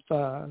have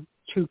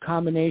 2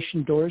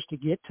 combination doors to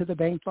get to the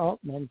bank vault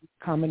and then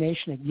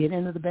combination to get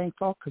into the bank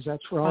vault because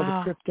that's where all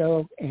the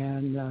crypto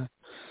and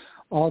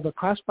all the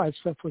classified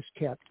stuff was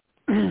kept.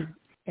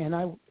 And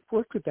I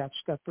worked with that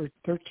stuff for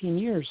 13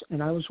 years,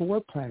 and I was a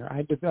war planner.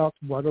 I developed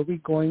what are we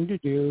going to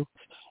do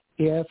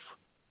if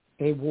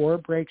a war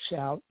breaks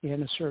out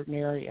in a certain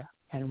area.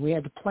 And we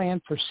had to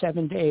plan for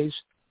 7 days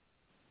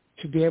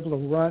to be able to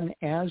run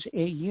as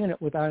a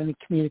unit without any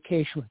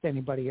communication with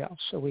anybody else.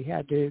 So we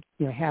had to,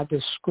 you know, have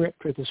this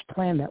script or this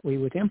plan that we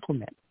would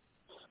implement.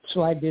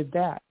 So I did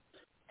that.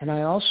 And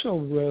I also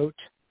wrote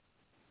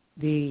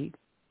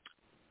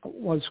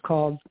what's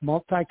called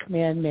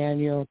Multi-Command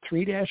Manual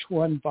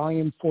 3-1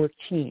 Volume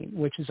 14,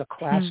 which is a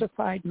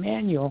classified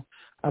manual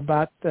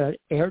about the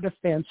air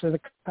defense of the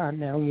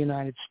continental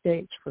United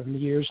States from the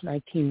years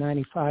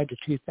 1995 to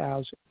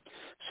 2000.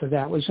 So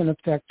that was in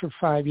effect for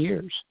 5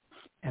 years.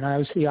 And I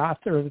was the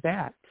author of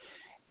that.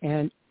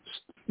 And,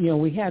 you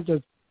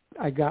know,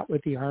 I got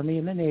with the Army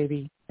and the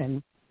Navy,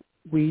 and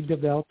we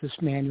developed this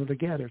manual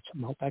together. It's a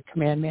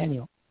multi-command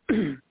manual.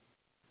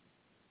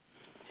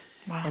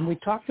 Wow. And we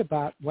talked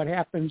about what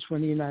happens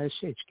when the United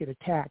States get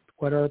attacked.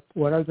 What are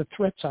the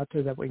threats out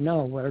there that we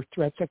know? What are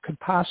threats that could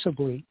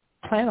possibly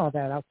plan all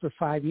that out for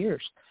 5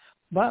 years?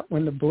 But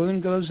when the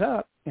balloon goes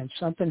up and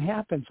something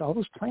happens, all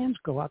those plans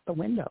go out the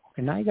window.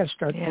 And now you got to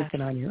start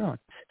thinking on your own.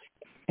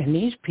 And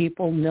these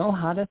people know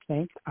how to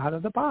think out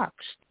of the box.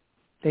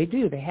 They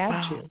do. They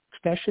have to,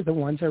 especially the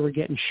ones that were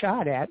getting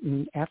shot at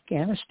in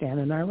Afghanistan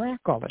and Iraq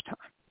all the time.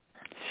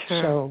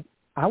 Sure. So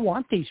I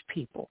want these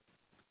people.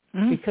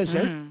 Because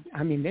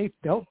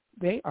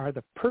they are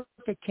the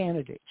perfect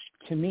candidates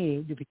to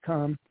me to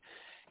become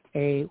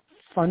a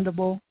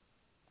fundable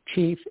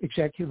chief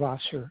executive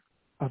officer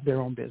of their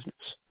own business,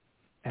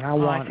 and I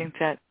want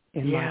them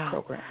in my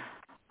program.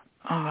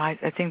 Oh, I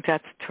think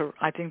that's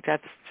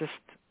just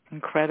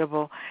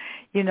incredible.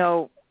 You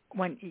know,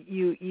 when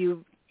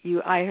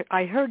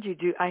I heard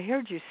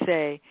you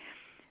say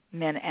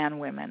men and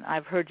women.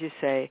 I've heard you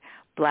say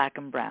black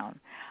and brown.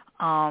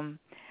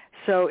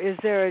 So is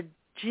there a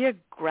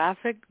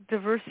geographic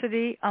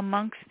diversity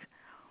amongst,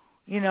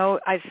 you know,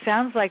 it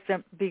sounds like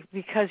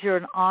because you're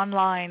an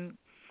online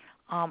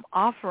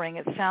offering,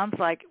 it sounds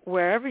like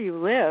wherever you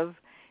live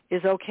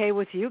is okay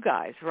with you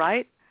guys,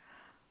 right?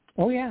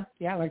 Oh yeah.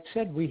 Like I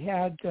said, we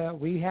have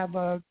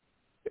a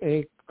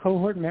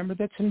cohort member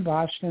that's in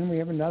Boston. We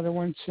have another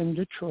one that's in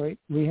Detroit.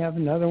 We have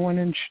another one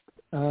in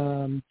we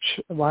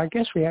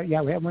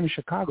have one in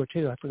Chicago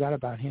too. I forgot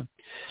about him.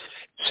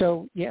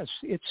 So yes,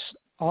 it's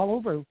all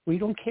over. We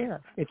don't care.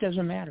 It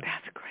doesn't matter.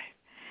 That's great.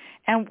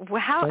 And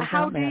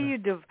how do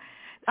you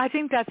I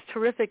think that's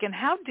terrific. And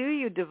how do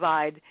you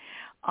divide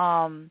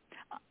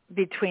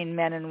between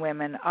men and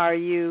women? Are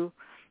you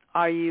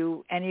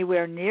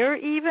anywhere near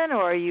even,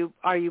 or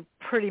are you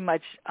pretty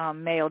much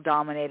male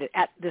dominated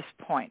at this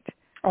point?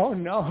 Oh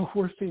no,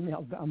 we're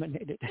female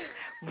dominated.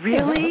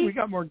 Really? We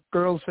got more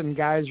girls than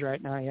guys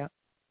right now. Yeah.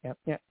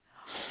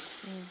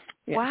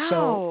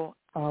 Wow.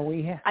 So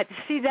we have.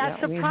 That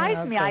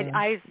surprised me.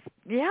 I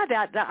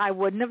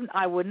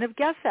wouldn't have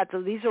guessed that.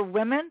 So these are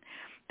women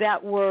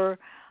that were.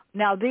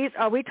 Now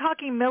are we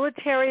talking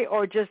military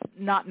or just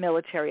not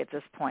military at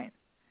this point?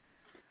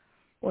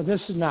 Well,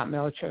 this is not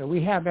military.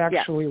 We have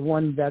actually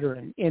one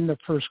veteran in the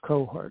first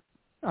cohort.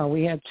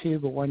 We had 2,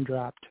 but one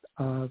dropped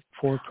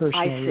for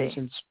personal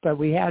reasons. But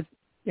we had,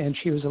 and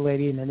she was a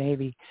lady in the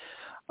Navy.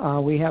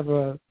 We have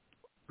a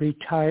he's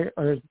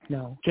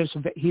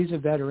a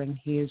veteran.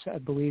 I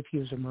believe he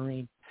was a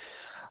Marine.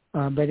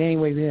 But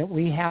anyway,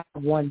 we have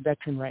one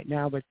veteran right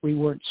now, but we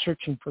weren't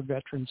searching for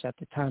veterans at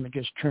the time. It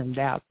just turned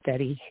out that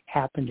he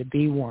happened to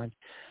be one.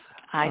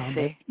 I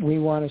see. But we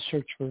want to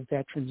search for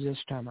veterans this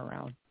time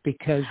around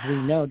because we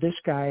know this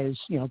guy is,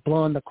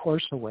 blowing the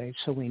course away.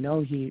 So we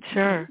know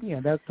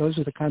those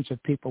are the kinds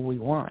of people we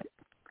want.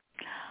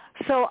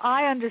 So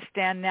I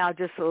understand now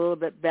just a little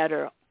bit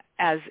better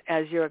as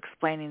you're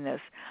explaining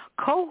this.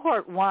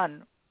 Cohort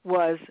 1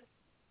 was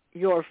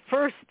your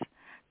first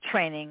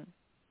training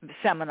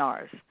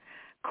seminars.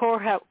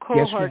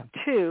 Cohort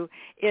 2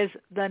 is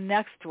the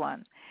next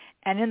one.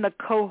 And in the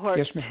cohort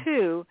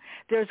 2,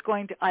 there's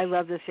going to, I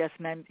love this, yes,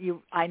 ma'am.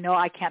 I know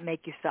I can't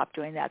make you stop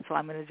doing that, so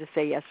I'm going to just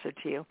say yes to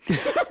you.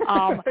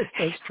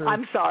 That's true.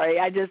 I'm sorry.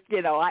 I just,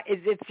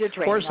 it's your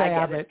training. Of course I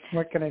have it.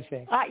 What can I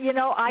say?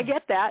 I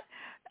get that.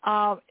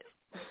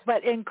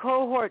 But in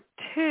cohort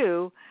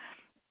 2,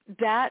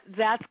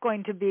 that's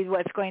going to be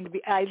what's going to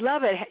be. I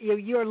love it.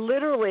 You're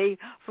literally,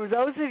 for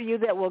those of you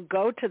that will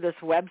go to this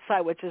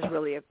website, which is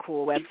really a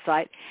cool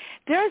website,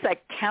 there's a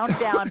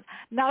countdown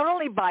not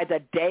only by the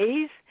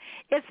days,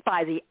 it's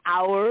by the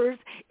hours,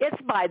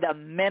 it's by the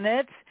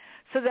minutes,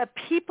 so that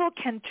people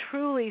can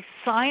truly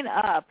sign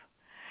up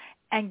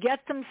and get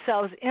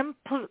themselves in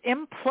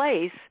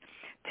place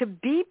to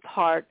be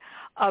part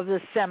of the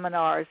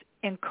seminars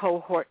in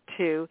Cohort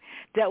 2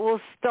 that will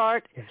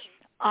start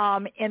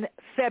in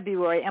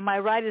February. Am I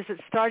right? Is it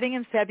starting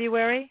in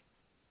February?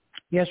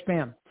 Yes,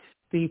 ma'am.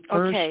 The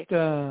first,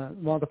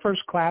 the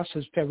first class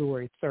is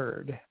February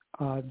 3rd.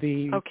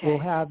 We'll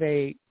have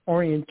a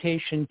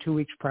orientation 2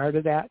 weeks prior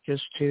to that,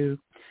 just to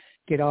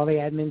get all the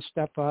admin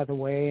stuff out of the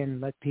way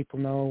and let people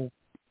know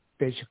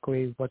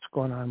basically what's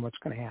going on, what's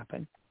going to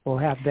happen. We'll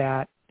have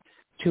that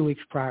 2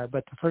 weeks prior,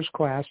 but the first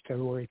class,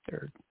 February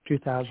 3rd,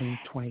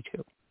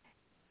 2022.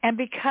 And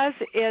because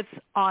it's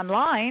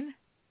online,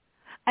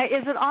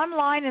 is it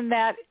online in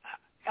that,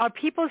 are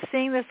people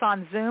seeing this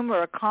on Zoom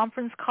or a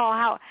conference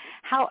call?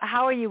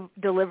 How are you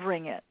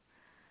delivering it?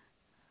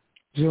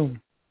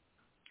 Zoom.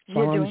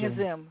 You're doing a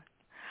Zoom.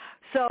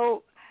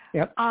 So,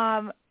 yep.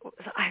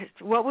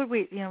 What would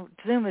we?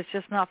 Zoom is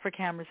just not for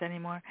cameras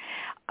anymore.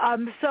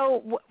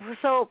 So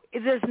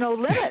there's no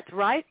limit,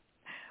 right?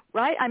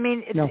 Right? I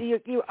mean, no.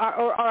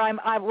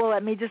 Well,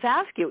 let me just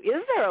ask you: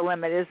 is there a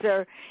limit? Is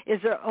there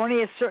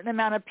only a certain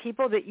amount of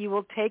people that you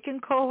will take in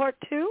Cohort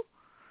 2?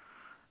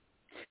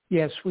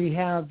 Yes, we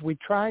have. We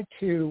try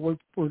to.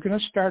 We're going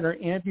to start our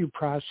interview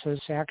process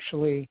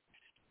actually.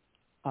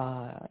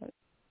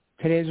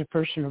 Today's the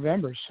 1st of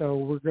November, so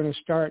we're going to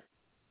start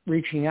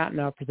reaching out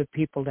now for the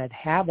people that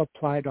have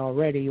applied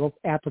already.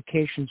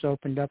 Applications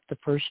opened up the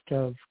 1st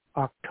of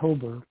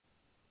October.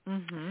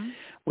 Mm-hmm.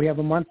 We have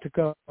a month to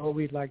go.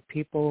 We'd like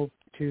people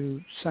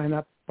to sign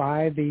up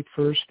by the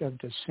 1st of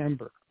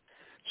December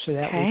so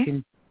that we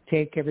can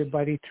take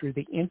everybody through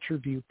the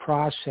interview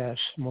process.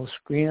 We'll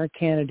screen our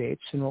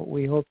candidates, and what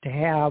we hope to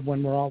have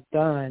when we're all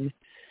done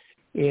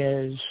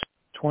is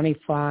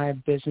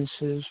 25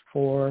 businesses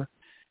for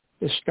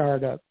the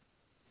startup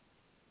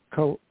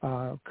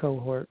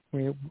cohort.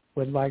 We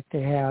would like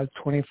to have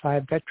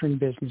 25 veteran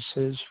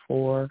businesses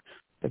for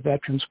the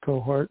veterans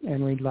cohort,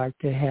 and we'd like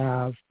to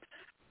have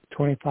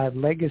 25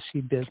 legacy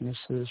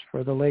businesses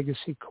for the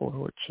legacy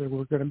cohort. So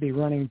we're going to be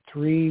running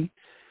 3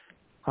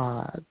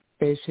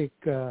 basic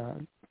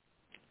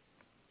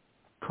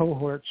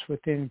cohorts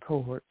within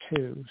Cohort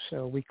 2.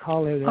 So we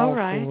call it all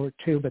Cohort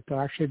 2, but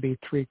there'll actually be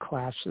 3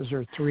 classes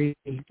or 3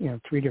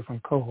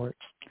 different cohorts.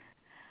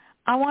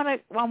 I want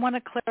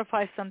to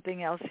clarify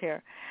something else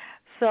here.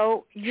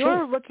 So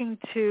you're looking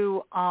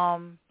to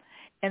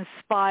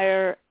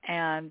inspire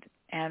and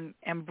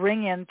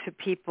bring into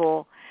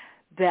people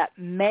that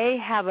may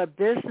have a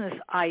business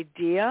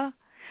idea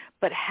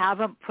but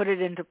haven't put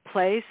it into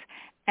place,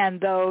 and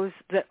those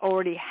that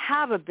already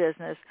have a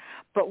business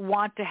but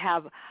want to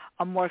have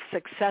a more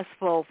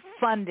successful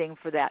funding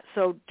for that.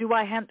 So do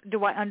I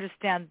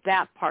understand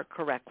that part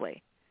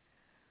correctly?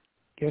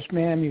 Yes,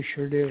 ma'am, you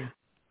sure do.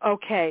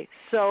 Okay,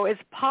 so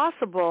it's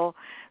possible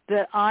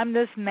that I'm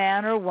this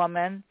man or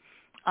woman,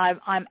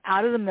 I'm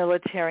out of the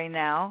military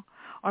now,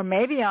 or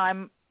maybe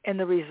I'm in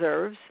the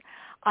reserves.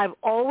 I've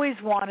always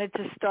wanted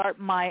to start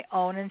my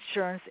own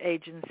insurance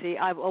agency.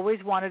 I've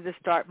always wanted to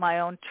start my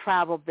own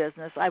travel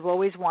business. I've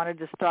always wanted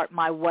to start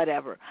my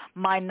whatever,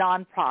 my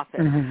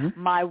nonprofit,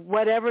 my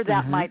whatever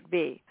that might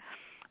be.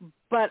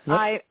 But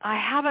I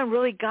haven't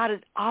really got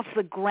it off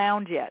the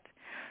ground yet.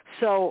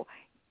 So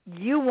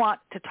you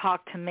want to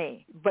talk to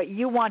me, but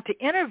you want to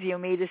interview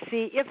me to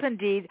see if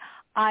indeed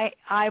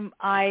I'm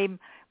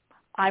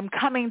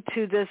coming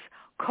to this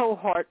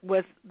cohort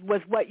with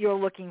what you're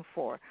looking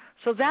for.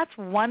 So that's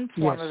one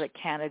form of a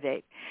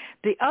candidate.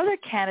 The other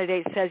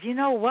candidate says, you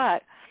know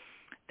what?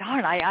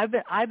 Darn,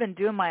 I've been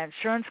doing my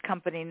insurance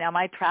company now,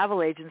 my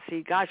travel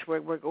agency. Gosh,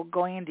 we're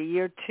going into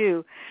year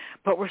 2,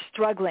 but we're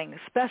struggling,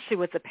 especially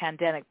with the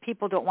pandemic.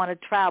 People don't want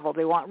to travel;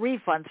 they want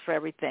refunds for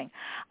everything.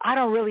 I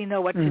don't really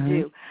know what to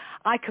do.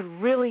 I could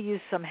really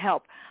use some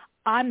help.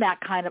 I'm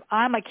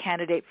a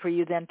candidate for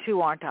you then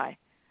too, aren't I?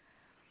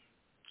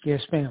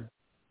 Yes, ma'am.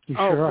 You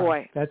sure are.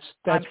 Boy, that's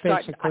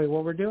basically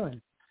what we're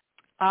doing.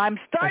 I'm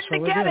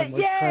starting to get it. We're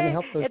trying to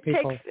help those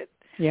people.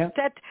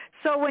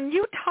 So when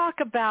you talk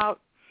about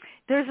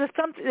there's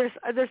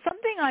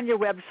something on your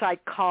website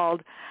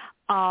called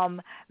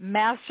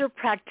Master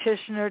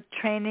Practitioner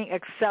Training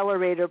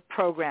Accelerator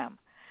Program.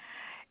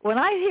 When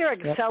I hear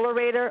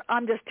accelerator,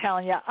 I'm just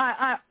telling you,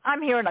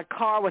 I'm hearing a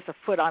car with a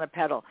foot on a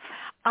pedal.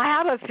 I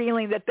have a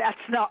feeling that that's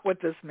not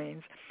what this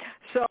means.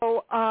 So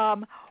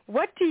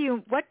what do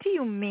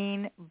you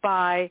mean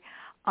by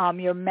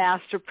your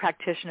Master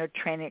Practitioner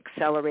Training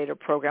Accelerator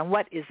Program?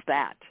 What is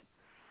that?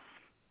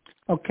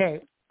 Okay.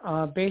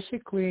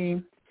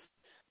 Basically,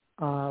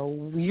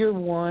 year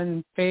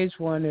 1, phase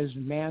 1 is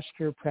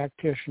Master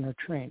Practitioner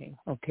Training.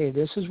 Okay,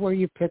 this is where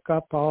you pick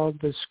up all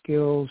the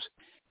skills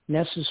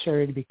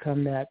necessary to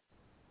become that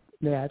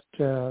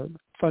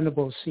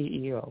fundable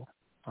CEO.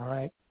 All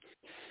right.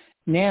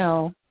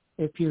 Now,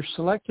 if you're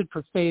selected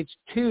for phase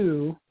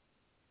 2,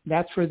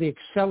 that's where the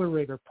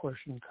accelerator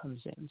portion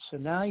comes in. So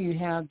now you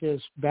have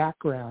this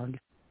background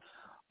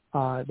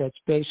that's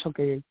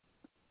basically,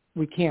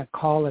 we can't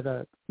call it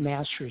a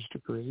master's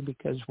degree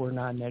because we're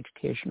not an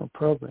educational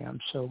program,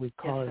 so we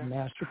call it a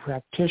master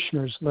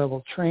practitioner's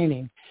level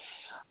training.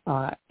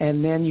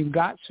 And then you've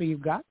got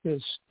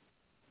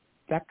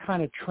that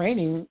kind of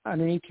training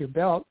underneath your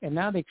belt, and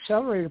now the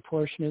accelerator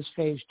portion is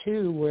phase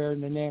 2, where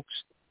in the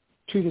next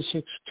 2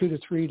 to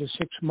 3 to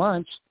 6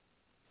 months,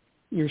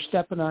 you're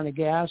stepping on the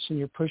gas and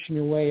you're pushing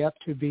your way up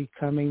to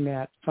becoming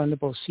that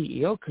fundable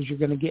CEO, because you're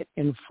going to get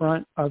in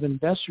front of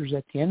investors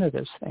at the end of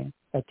this thing,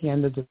 at the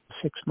end of the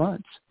 6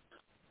 months.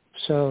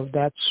 So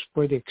that's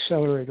where the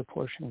accelerator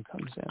portion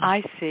comes in.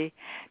 I see.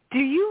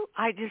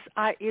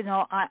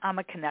 I'm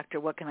a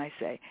connector. What can I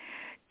say?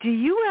 Do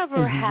you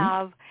ever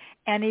have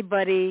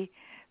anybody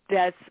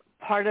that's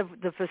part of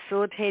the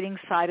facilitating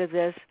side of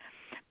this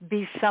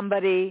be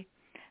somebody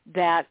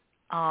that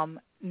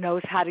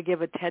knows how to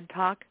give a TED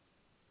Talk?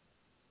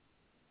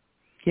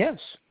 Yes,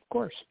 of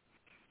course.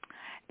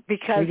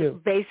 Because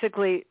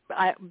basically,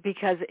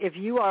 because if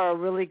you are a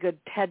really good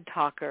TED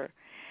Talker,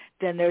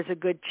 then there's a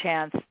good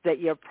chance that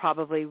you're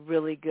probably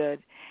really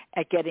good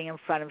at getting in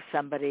front of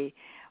somebody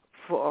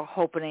for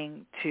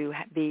hoping to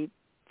be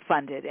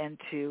funded and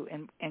to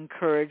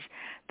encourage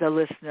the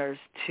listeners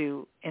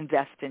to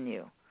invest in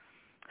you.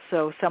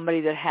 So somebody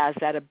that has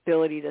that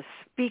ability to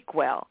speak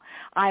well.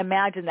 I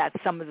imagine that's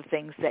some of the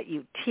things that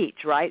you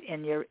teach, right,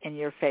 in your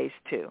phase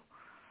 2.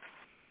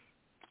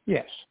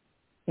 Yes,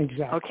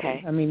 exactly.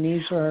 Okay. I mean,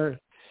 these are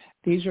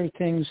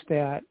things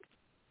that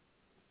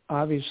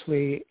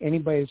obviously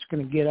anybody that's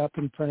going to get up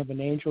in front of an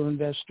angel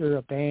investor,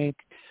 a bank,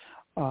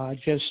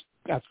 just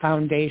a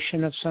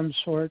foundation of some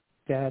sort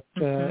that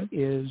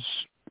is,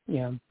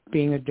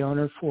 being a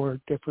donor for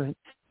different.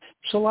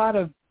 There's a lot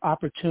of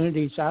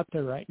opportunities out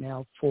there right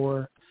now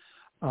for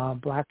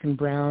Black and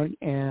brown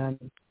and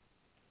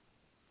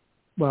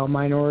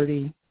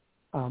minority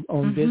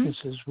owned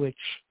businesses, which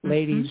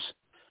ladies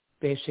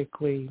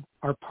basically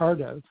are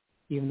part of,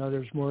 even though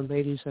there's more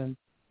ladies in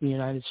the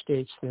United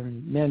States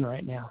than men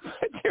right now.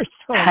 They're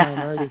still a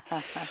minority,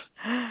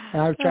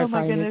 which I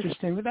find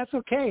interesting, but that's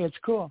okay. It's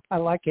cool. I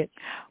like it.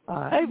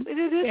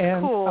 It is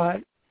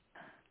cool.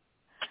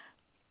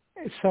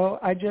 So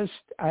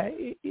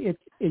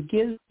it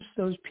gives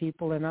those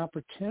people an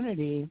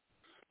opportunity,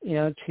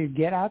 to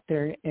get out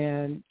there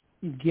and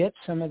get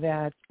some of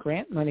that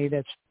grant money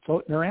that's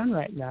floating around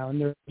right now, and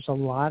there's a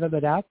lot of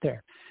it out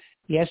there.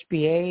 The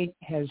SBA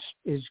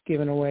is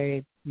giving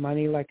away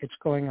money like it's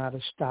going out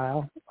of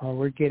style.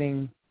 We're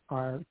getting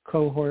our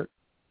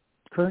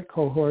current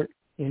cohort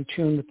in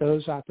tune with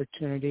those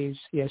opportunities.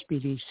 The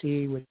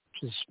SBDC, which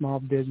is Small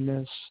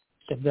Business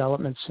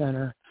Development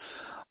Center.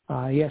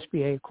 The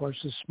SBA, of course,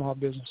 is Small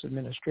Business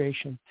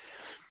Administration.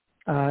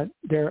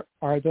 There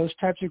are those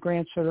types of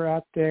grants that are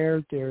out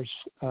there. There's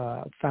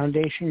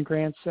foundation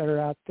grants that are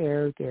out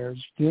there. There's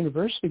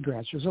university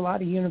grants. There's a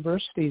lot of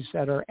universities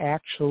that are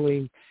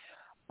actually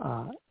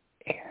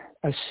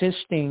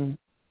assisting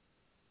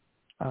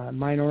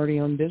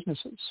minority-owned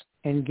businesses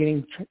and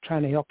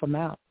trying to help them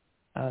out.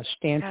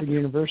 Stanford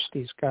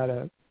University's got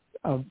a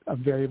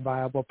very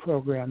viable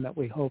program that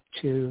we hope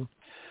to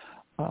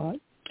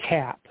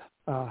tap.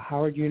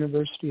 Howard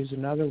University is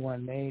another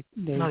one. They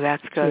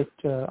that's good.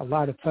 Get a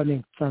lot of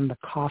funding from the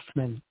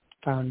Kauffman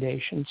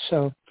Foundation.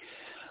 So,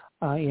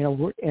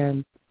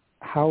 and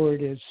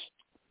Howard is,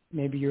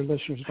 maybe your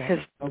listeners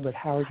don't know, but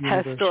Howard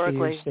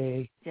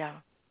University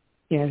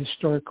is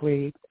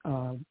historically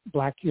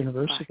Black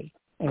university.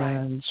 Right.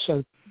 And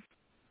so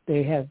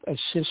they have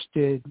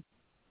assisted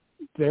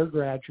their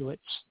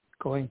graduates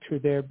going through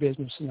their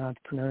business and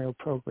entrepreneurial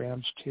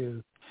programs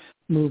to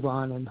move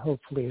on and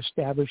hopefully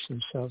establish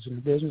themselves in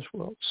the business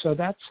world. So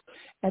that's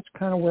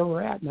kind of where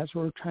we're at, and that's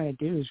what we're trying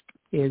to do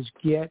is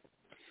get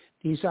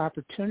these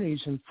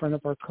opportunities in front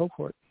of our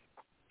cohort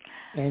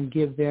and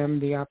give them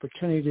the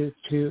opportunity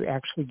to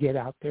actually get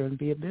out there and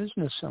be a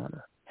business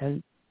owner.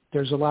 And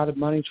there's a lot of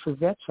monies for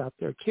vets out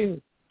there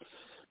too.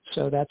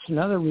 So that's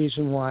another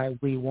reason why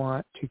we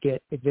want to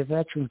get the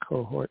veteran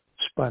cohort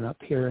spun up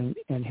here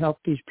and help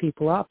these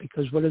people out,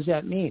 because what does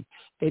that mean?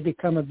 They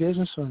become a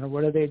business owner.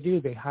 What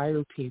do? They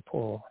hire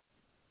people.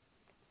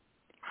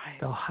 Right.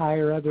 They'll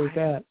hire other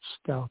vets.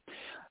 They'll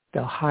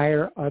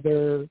hire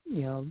other,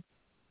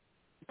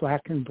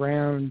 Black and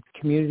brown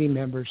community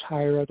members,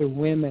 hire other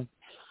women.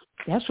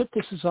 That's what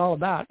this is all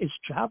about. It's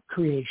job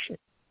creation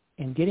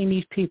and getting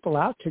these people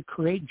out to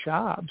create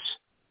jobs.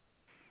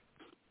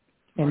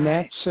 And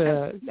that's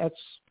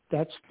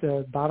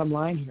the bottom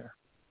line here.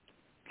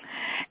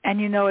 And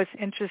it's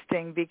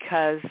interesting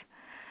because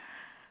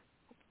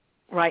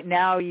right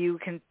now you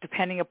can,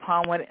 depending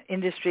upon what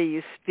industry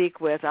you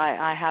speak with,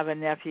 I have a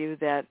nephew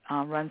that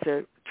runs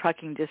a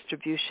trucking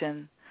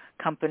distribution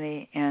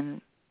company in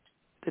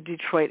the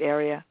Detroit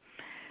area.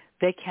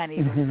 They can't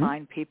even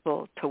find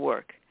people to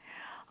work.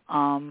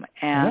 And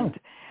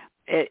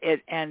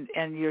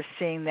you're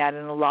seeing that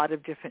in a lot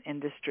of different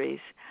industries.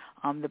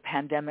 The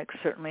pandemic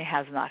certainly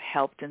has not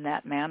helped in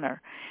that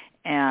manner.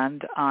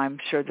 And I'm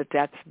sure that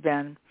that's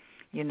been,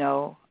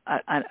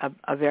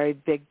 a very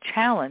big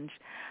challenge.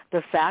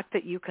 The fact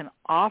that you can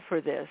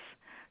offer this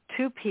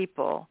to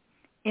people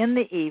in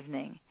the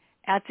evening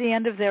at the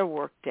end of their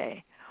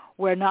workday,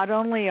 where not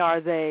only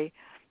are they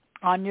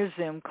on your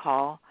Zoom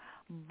call,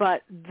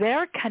 but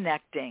they're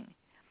connecting.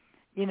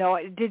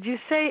 Did you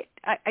say,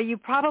 you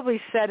probably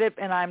said it,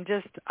 and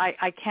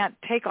I can't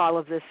take all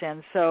of this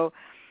in. So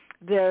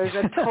there's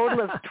a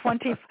total of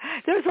 20,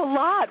 there's a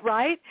lot,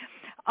 right?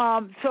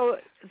 So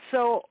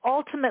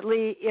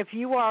ultimately, if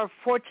you are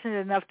fortunate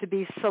enough to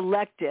be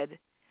selected,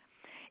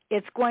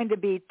 it's going to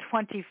be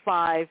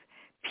 25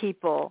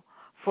 people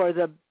for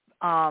the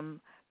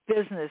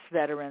business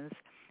veterans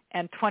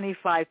and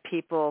 25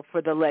 people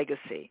for the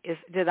legacy.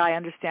 Did I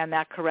understand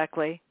that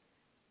correctly?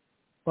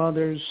 Well,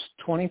 there's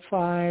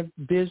 25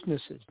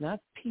 businesses, not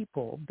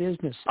people,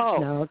 businesses. Oh.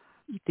 Now,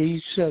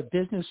 these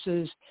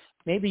businesses,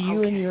 maybe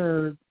you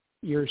and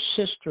your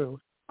sister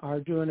are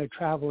doing a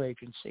travel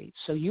agency.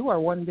 So you are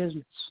one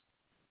business,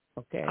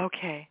 okay?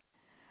 Okay.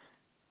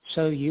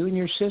 So you and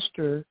your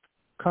sister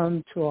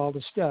come to all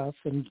the stuff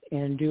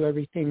and do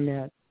everything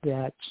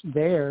that's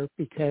there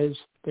because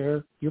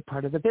you're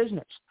part of the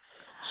business.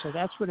 So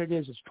that's what it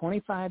is. It's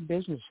 25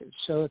 businesses.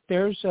 So if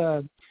there's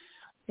a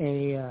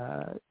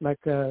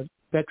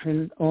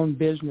veteran-owned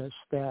business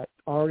that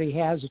already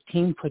has a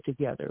team put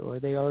together, or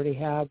they already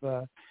have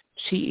a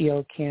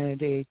CEO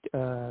candidate,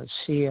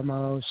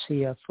 CMO,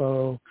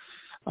 CFO,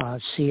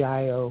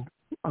 CIO,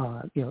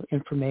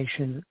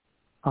 information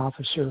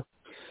officer.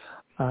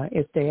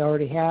 If they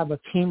already have a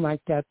team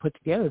like that put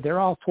together, they're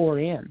all four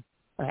in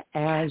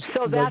as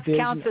so the that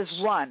business. Counts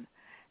as one,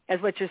 as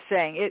what you're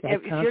saying.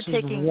 If counts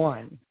you're taking as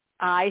one.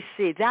 I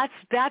see.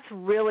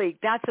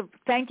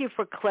 Thank you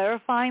for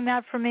clarifying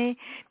that for me,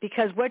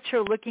 because what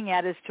you're looking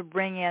at is to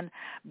bring in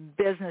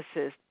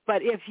businesses.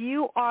 But if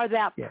you are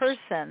that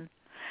person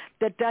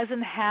that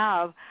doesn't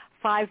have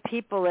 5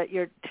 people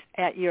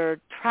at your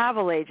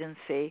travel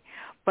agency,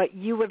 but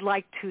you would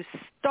like to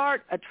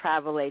start a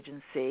travel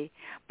agency,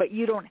 but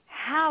you don't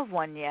have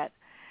one yet,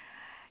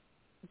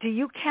 do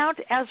you count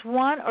as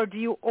one, or do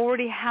you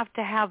already have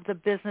to have the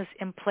business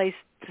in place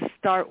to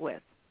start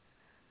with?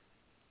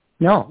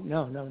 No.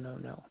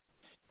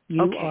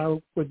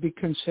 You would be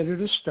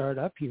considered a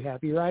startup. You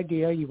have your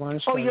idea. You want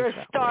to start. Oh, you're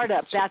a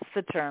startup. That's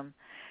the term.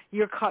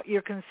 You're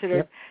considered.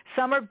 Yep.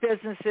 Some are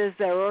businesses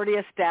that are already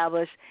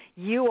established.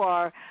 You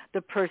are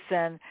the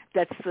person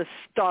that's the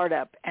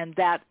startup, and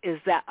that is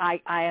that.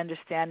 I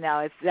understand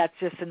now. That's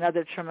just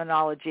another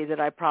terminology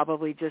that I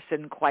probably just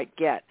didn't quite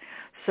get.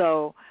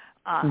 So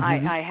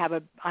I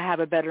have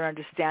a better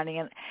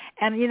understanding,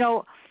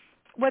 and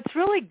what's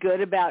really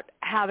good about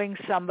having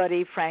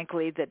somebody,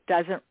 frankly,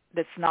 that's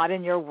not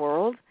in your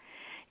world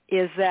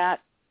is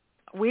that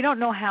we don't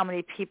know how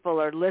many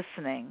people are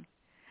listening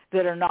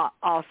that are not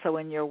also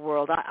in your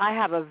world. I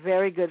have a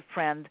very good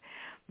friend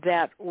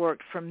that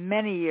worked for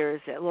many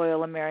years at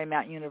Loyola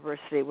Marymount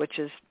University, which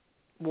is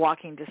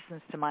walking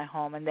distance to my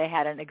home, and they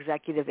had an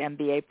executive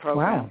MBA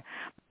program. Wow.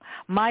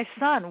 My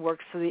son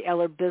works for the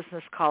Eller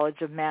Business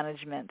College of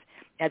Management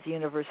at the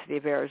University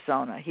of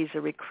Arizona. He's a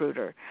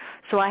recruiter.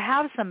 So I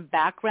have some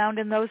background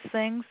in those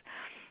things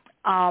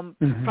from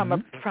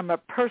a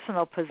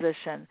personal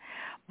position.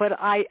 But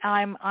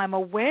I'm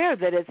aware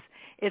that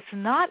it's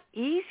not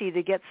easy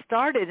to get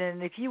started.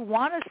 And if you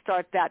want to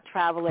start that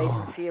travel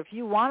agency, if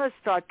you want to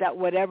start that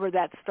whatever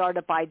that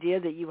startup idea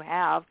that you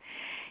have,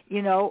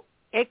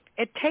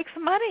 it takes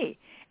money,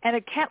 and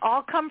it can't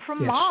all come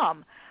from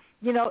mom.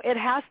 It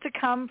has to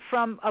come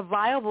from a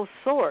viable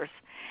source.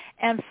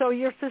 And so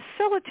your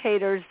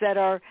facilitators that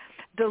are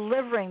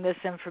delivering this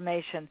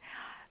information,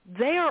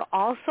 they are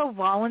also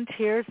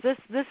volunteers.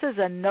 This is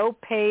a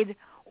no-paid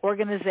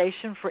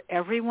organization for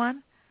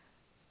everyone?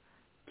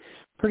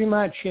 Pretty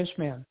much, yes,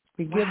 ma'am.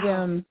 We give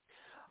them,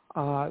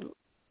 the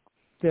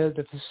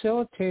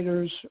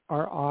facilitators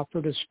are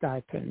offered a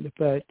stipend,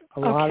 but a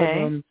lot of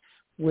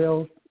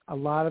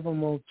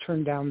them will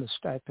turn down the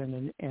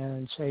stipend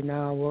and say,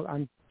 no, well,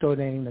 I'm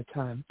donating the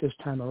time this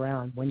time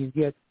around. When you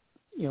get,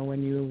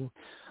 when you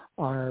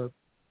are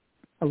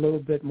a little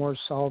bit more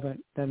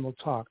solvent, then we'll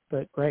talk.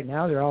 But right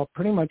now, they're all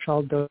pretty much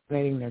all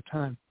donating their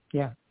time.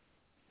 Yeah.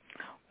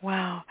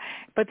 Wow.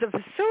 But the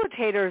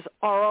facilitators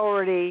are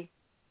already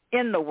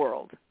in the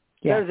world.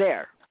 Yeah. They're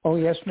there. Oh,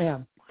 yes,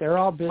 ma'am. They're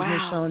all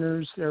business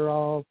owners. They're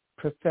all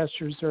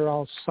professors. They're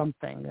all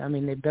something. I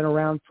mean, they've been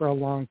around for a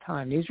long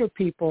time. These are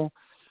people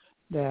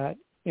that,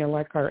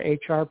 like our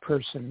HR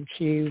person,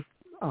 she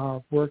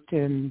worked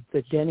in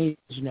the Denny's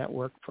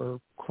network for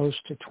close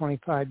to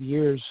 25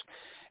 years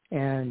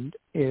and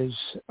is,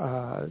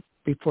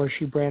 before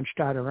she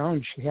branched out her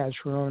own, she has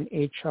her own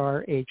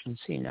HR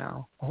agency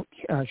now.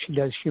 She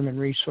does human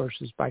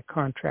resources by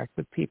contract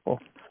with people.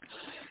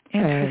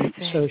 And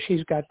so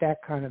she's got that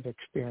kind of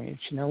experience.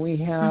 We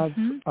have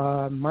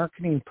a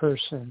marketing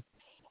person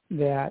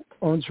that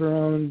owns her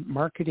own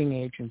marketing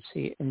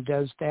agency and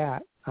does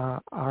that.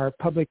 Our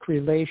public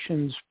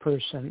relations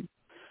person,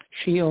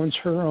 She owns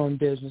her own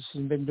business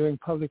and been doing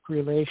public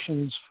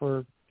relations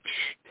for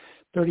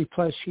 30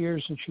 plus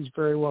years, and she's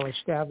very well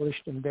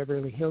established in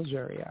Beverly Hills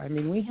area. I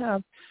mean, we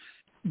have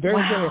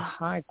very, very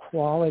high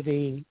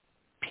quality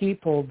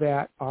people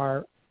that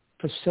are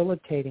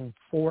facilitating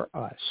for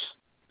us.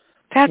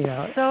 That's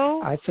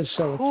I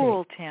facilitate.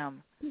 Cool,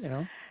 Tim.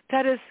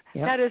 That is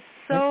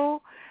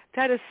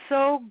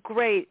so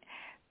great,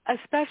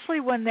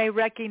 especially when they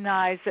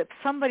recognize that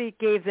somebody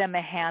gave them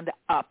a hand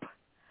up.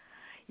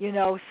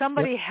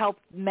 Somebody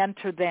helped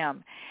mentor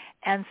them.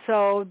 And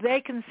so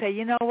they can say,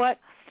 you know what,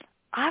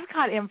 I've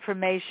got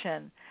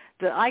information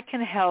that I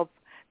can help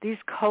these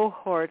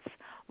cohorts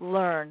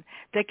learn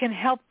that can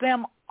help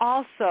them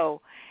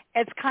also.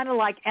 It's kind of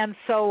like and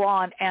so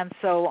on, and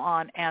so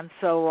on, and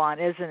so on,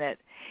 isn't it?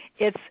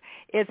 It's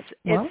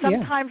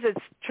sometimes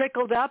it's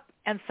trickled up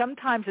and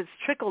sometimes it's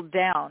trickled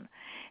down.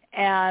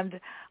 And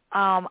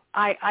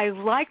I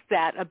like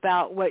that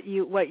about what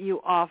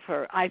you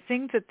offer. I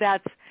think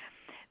that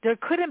there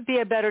couldn't be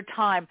a better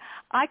time.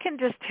 I can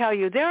just tell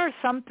you there are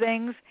some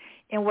things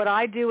in what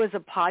I do as a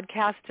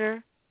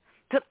podcaster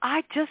that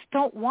I just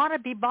don't want to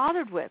be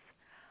bothered with.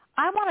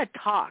 I want to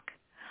talk.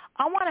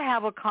 I want to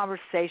have a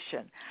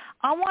conversation.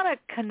 I want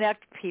to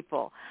connect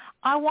people.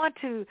 I want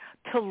to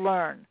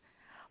learn.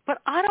 But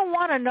I don't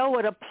want to know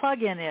what a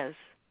plug-in is.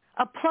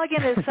 A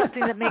plug-in is something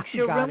that makes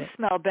your room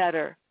smell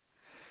better.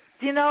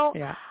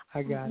 Yeah,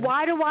 I got it.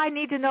 Why do I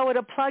need to know what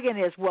a plug-in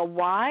is? Well,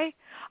 why?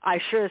 I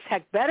sure as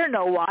heck better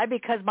know why,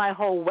 because my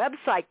whole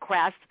website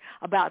crashed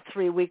about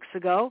 3 weeks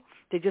ago.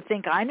 Did you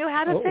think I knew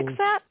how to fix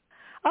that?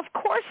 Of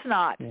course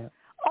not. Yeah.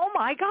 Oh,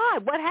 my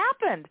God, what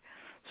happened?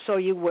 So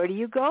where do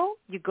you go?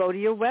 You go to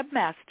your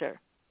webmaster.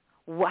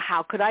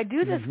 How could I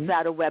do this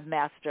without a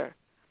webmaster?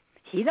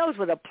 He knows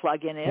what a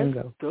plug-in is.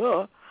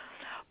 Duh.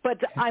 But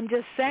I'm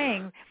just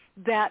saying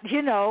that,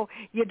 you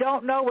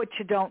don't know what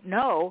you don't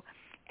know.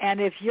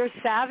 And if you're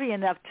savvy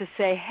enough to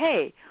say,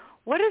 hey,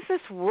 what is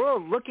this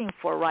world looking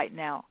for right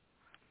now?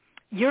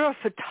 You're a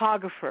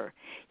photographer.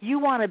 You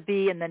want to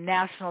be in the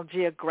National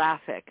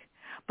Geographic,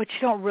 but you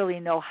don't really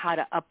know how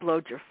to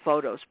upload your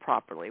photos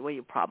properly. Well,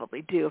 you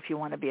probably do if you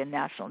want to be a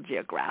National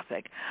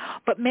Geographic.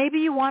 But maybe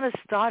you want to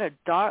start a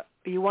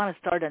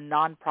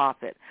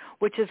nonprofit,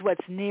 which is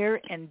what's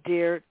near and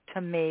dear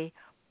to me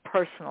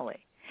personally.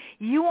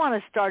 You want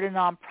to start a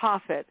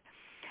nonprofit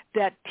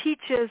that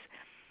teaches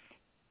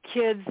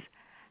kids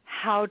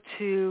how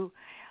to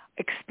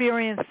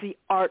experience the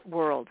art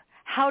world,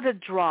 how to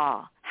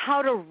draw,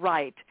 how to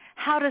write,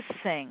 how to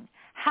sing,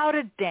 how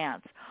to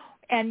dance.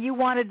 And you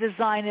want to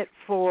design it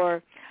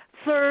for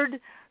 3rd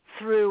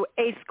through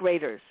 8th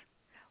graders.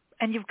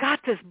 And you've got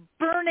this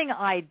burning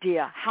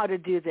idea how to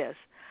do this.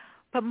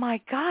 But my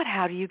God,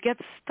 how do you get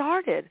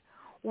started?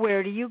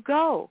 Where do you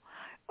go?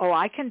 Oh,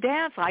 I can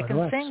dance. I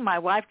can sing. My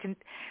wife can,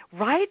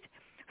 right?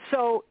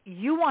 So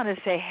you want to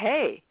say,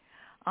 hey,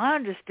 I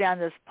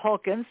understand this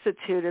Polk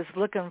Institute is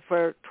looking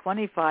for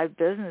 25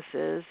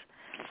 businesses,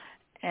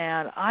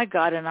 and I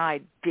got an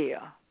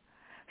idea.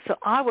 So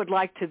I would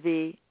like to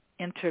be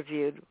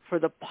interviewed for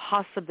the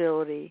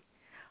possibility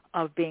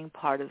of being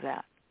part of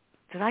that.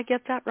 Did I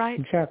get that right?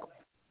 Exactly.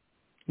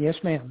 Yes,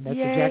 ma'am. That's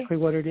exactly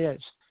what it is.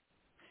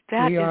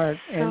 That is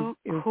so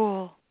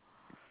cool.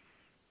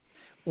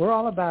 We're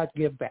all about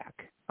give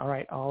back. All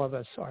right, all of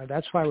us are.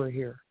 That's why we're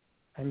here.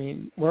 I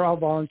mean, we're all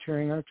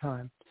volunteering our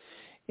time.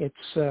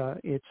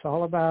 It's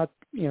all about,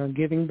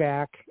 giving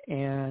back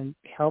and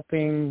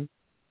helping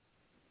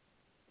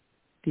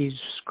these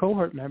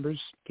cohort members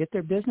get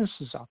their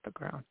businesses off the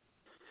ground.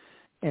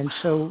 And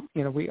so,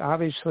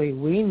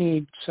 we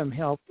need some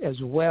help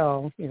as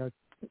well,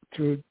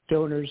 through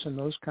donors and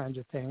those kinds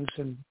of things.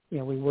 And,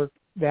 we work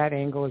that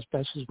angle as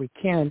best as we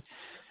can.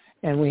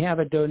 And we have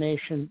a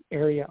donation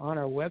area on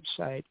our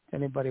website if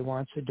anybody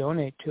wants to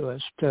donate to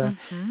us.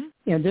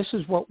 This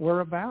is what we're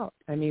about.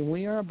 I mean,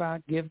 we are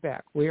about give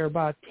back. We are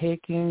about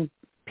taking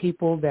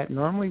people that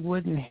normally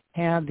wouldn't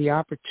have the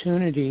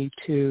opportunity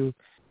to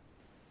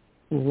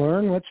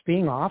learn what's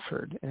being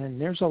offered. And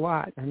there's a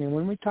lot. I mean,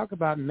 when we talk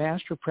about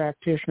master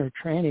practitioner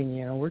training,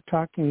 we're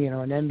talking,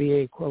 an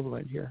MBA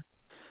equivalent here.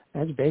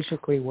 That's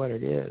basically what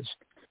it is.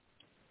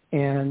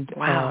 And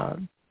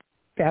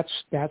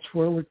that's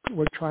where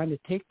we're trying to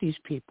take these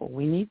people.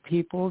 We need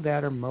people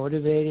that are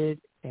motivated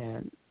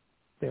and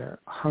they're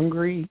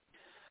hungry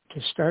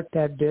to start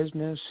that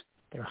business.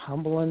 They're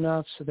humble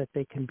enough so that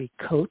they can be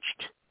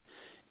coached.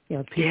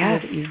 People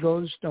with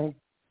egos don't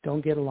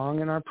get along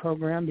in our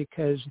program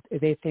because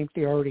they think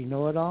they already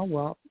know it all.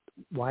 Well,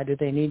 why do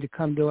they need to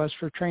come to us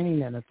for training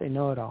then if they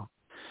know it all?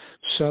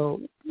 So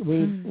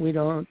we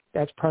don't.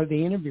 That's part of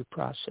the interview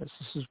process.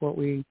 This is what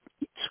we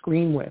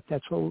screen with.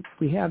 That's what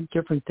we have,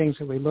 different things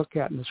that we look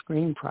at in the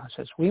screening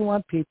process. We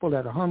want people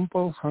that are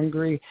humble,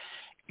 hungry,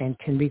 and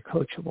can be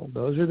coachable.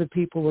 Those are the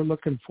people we're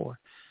looking for.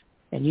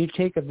 And you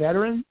take a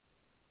veteran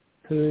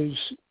who's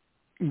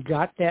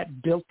got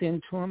that built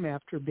into them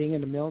after being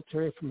in the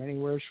military from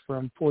anywhere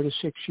from 4 to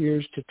 6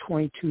 years to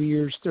 22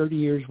 years, 30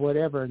 years,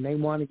 whatever, and they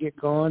want to get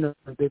going, or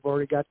they've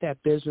already got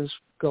that business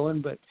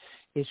going, but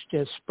it's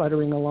just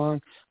sputtering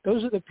along.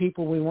 Those are the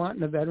people we want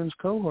in the veterans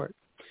cohort.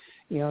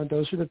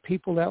 Those are the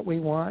people that we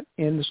want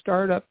in the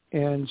startup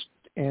and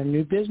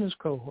new business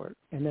cohort.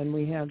 And then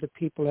we have the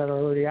people that are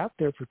already out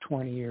there for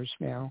 20 years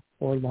now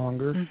or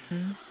longer,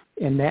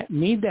 and that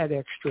need that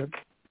extra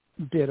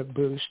bit of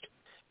boost.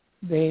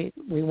 We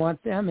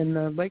want them in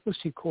the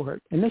legacy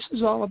cohort. And this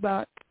is all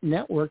about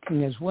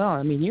networking as well.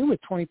 I mean, you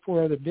with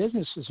 24 other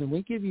businesses, and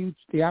we give you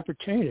the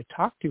opportunity to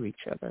talk to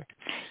each other.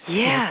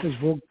 Yeah.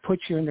 Because we'll put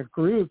you into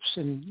groups,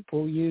 and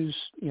we'll use,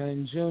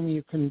 in Zoom,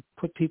 you can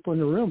put people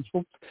into rooms.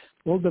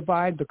 We'll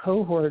divide the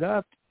cohort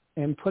up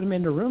and put them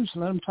into rooms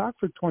and let them talk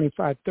for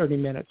 25, 30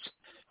 minutes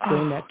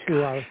during that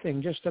 2-hour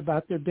thing, just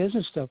about their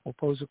business stuff. We'll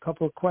pose a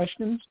couple of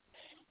questions.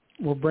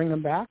 We'll bring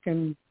them back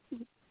and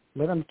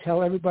let them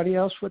tell everybody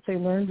else what they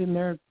learned in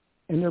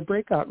their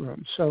breakout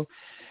rooms. So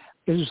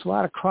there's a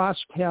lot of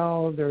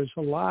cross-tell. There's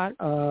a lot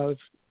of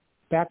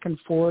back and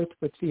forth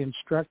with the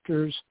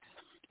instructors,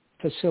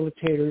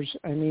 facilitators.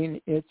 I mean,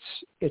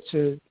 it's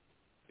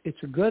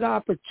a good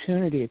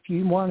opportunity. If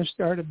you want to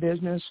start a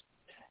business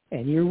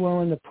and you're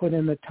willing to put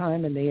in the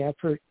time and the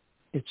effort,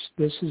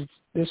 this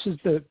is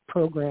the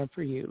program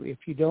for you. If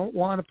you don't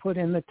want to put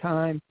in the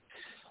time,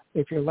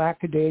 if you're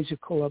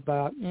lackadaisical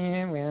about,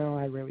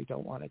 I really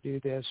don't want to do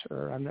this,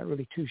 or I'm not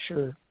really too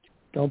sure,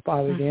 don't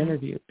bother to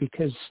interview,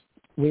 because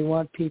we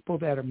want people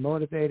that are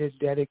motivated,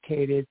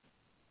 dedicated,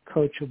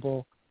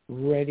 coachable,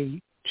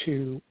 ready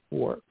to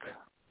work.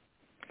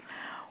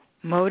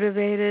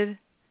 Motivated,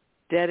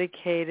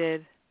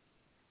 dedicated,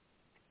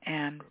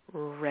 and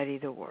ready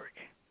to work.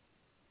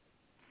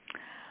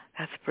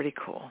 That's pretty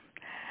cool.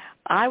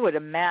 I would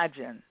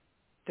imagine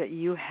that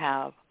you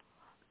have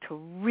to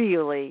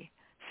really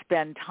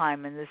spend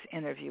time in this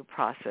interview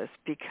process,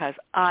 because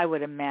I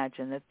would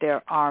imagine that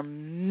there are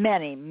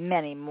many,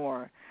 many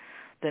more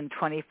than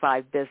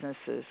 25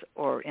 businesses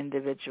or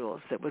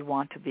individuals that would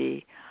want to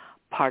be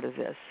part of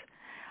this.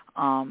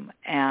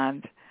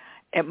 And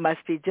it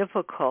must be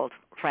difficult,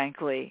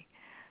 frankly,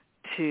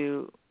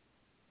 to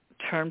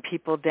turn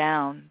people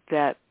down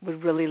that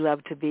would really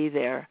love to be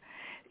there.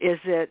 Is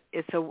it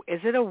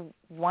a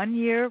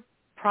 1-year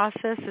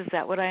process? Is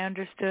that what I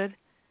understood?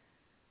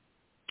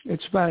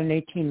 It's about an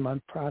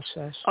 18-month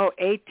process. Oh,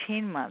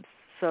 18 months.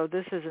 So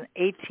this is an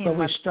 18-month process. But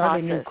we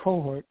start a new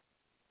cohort.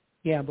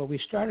 Yeah, but we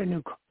start a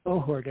new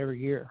cohort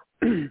every year.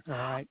 All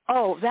right.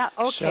 Oh,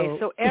 okay.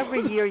 So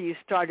every year you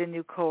start a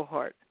new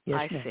cohort.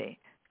 Yes, I ma'am. see.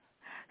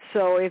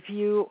 So if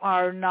you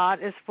are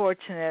not as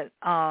fortunate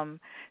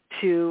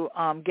to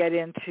get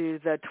into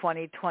the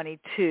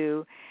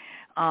 2022,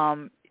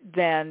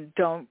 then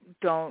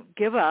don't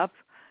give up.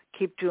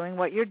 Keep doing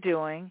what you're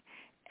doing,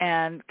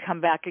 and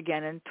come back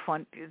again in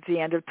the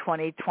end of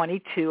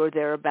 2022 or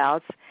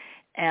thereabouts,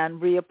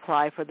 and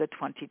reapply for the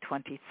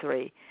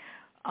 2023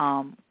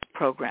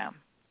 program.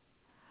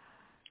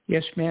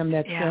 Yes, ma'am.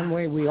 That's one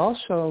way. We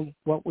also,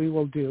 what we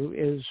will do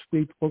is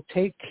we will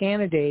take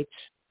candidates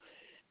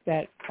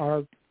that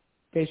are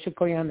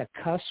basically on the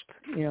cusp,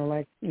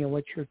 like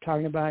what you're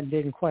talking about, and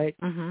didn't quite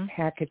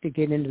hack it to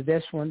get into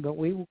this one, but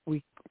we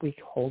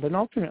hold an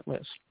alternate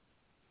list.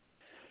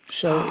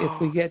 So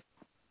if we get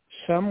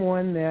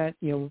someone that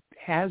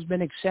has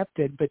been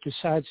accepted but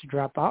decides to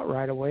drop out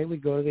right away, we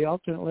go to the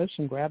alternate list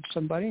and grab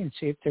somebody and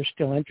see if they're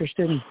still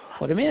interested and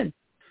put them in.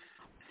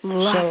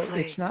 Lovely. So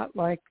it's not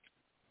like,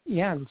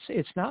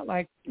 it's not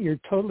like you're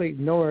totally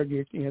ignored.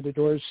 The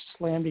door's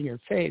slammed in your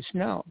face.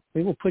 No,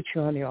 we will put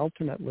you on the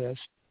alternate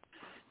list.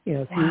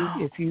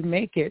 If you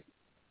make it,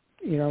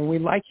 we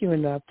like you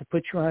enough to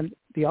put you on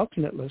the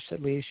alternate list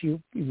at least.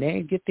 You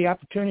may get the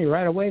opportunity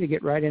right away to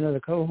get right into the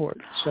cohort.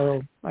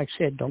 So, like I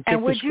said, don't get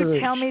discouraged. And would you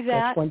tell me that?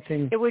 That's one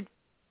thing. It would,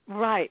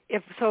 right.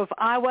 If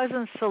I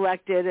wasn't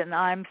selected, and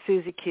I'm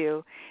Susie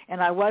Q,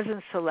 and I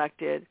wasn't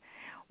selected,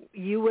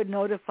 you would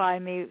notify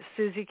me,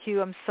 Susie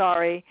Q, I'm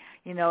sorry,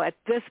 at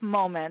this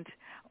moment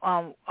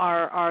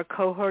our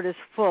cohort is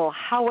full.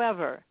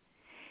 However,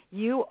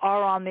 you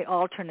are on the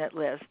alternate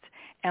list,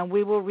 and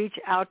we will reach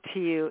out to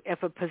you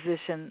if a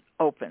position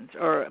opens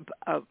or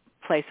a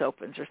place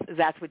opens, or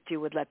that's what you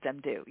would let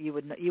them do. You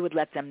would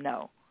let them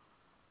know.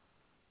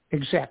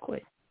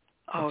 Exactly.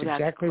 Oh, that's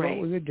exactly great.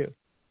 What we would do.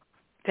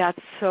 That's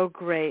so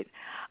great.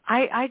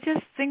 I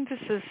just think this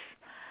is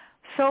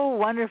so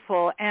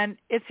wonderful, and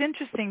it's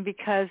interesting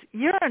because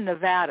you're in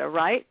Nevada,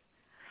 right?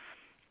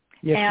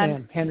 Yes,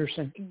 ma'am.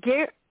 Henderson.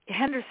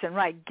 Henderson,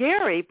 right.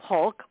 Gary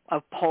Polk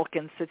of Polk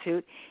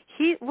Institute,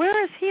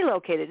 where is he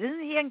located?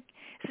 Isn't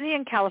he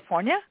in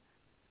California?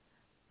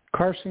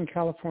 Carson,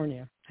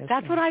 California. Yes,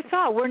 That's what I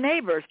thought. We're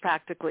neighbors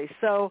practically.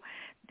 So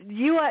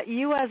you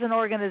as an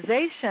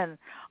organization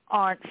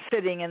aren't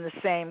sitting in the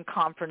same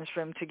conference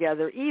room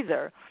together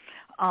either.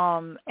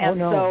 Oh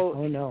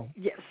no.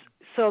 Yes.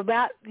 So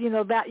that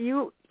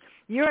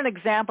you're an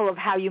example of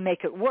how you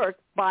make it work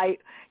by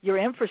your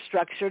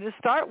infrastructure to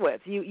start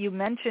with. You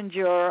mentioned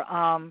your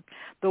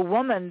the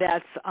woman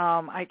that's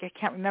I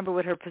can't remember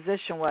what her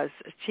position was,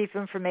 Chief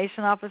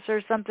Information Officer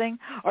or something,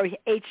 or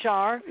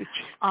HR.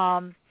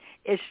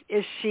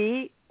 Is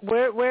she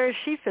where is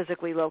she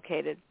physically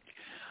located?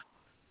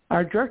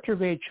 Our director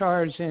of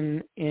HR is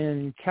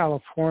in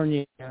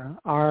California.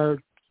 Our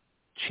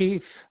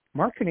chief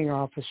marketing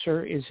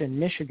officer is in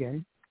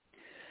Michigan.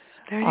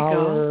 There you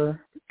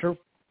go.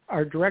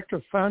 Our director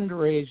of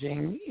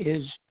fundraising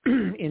is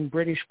in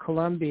British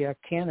Columbia,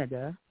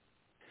 Canada.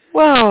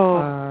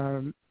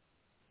 Whoa.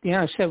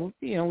 So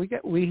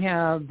we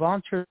have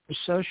volunteer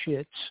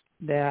associates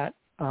that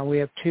we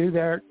have 2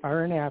 that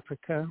are in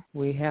Africa.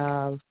 We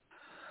have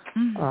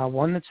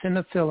one that's in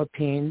the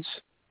Philippines.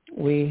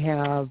 We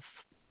have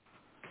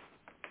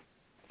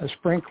a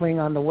sprinkling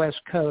on the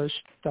West Coast,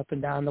 up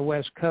and down the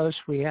West Coast.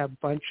 We have a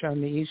bunch on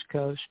the East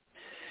Coast.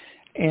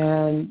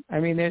 And, I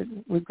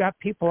mean, we've got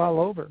people all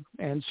over.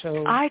 And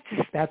so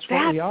that's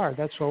what we are.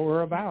 That's what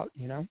we're about,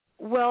 you know.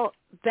 Well,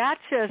 that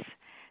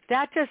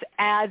just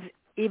adds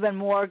even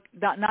more,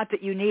 not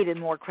that you needed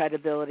more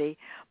credibility,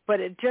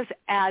 but it just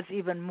adds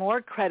even more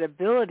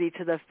credibility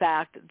to the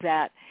fact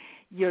that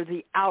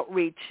the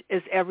outreach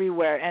is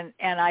everywhere.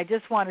 And I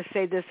just want to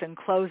say this in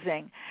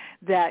closing,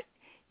 that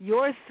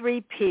your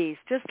 3 Ps,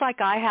 just like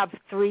I have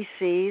 3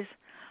 Cs,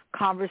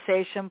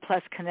 conversation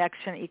plus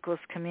connection equals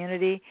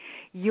community,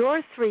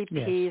 your 3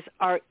 Ps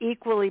are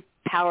equally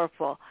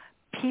powerful: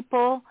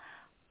 people,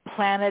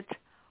 planet,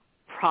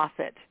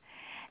 profit.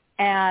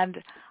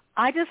 And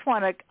I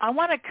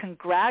want to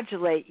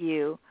congratulate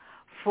you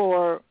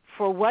for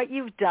what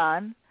you've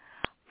done,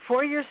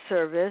 for your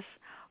service,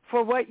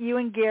 for what you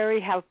and Gary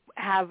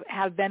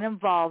have been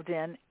involved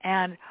in,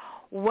 and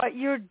what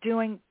you're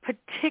doing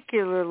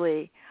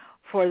particularly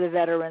for the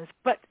veterans.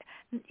 But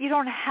you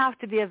don't have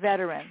to be a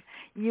veteran.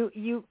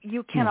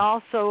 You can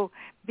also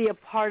be a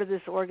part of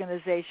this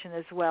organization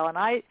as well. And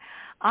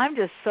I'm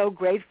just so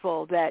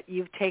grateful that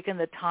you've taken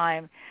the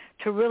time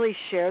to really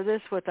share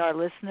this with our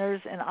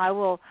listeners, and I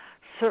will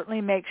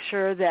certainly make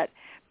sure that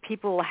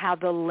people will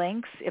have the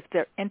links if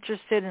they're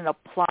interested in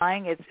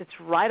applying. It's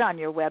right on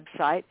your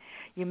website.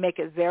 You make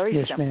it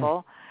very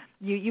simple.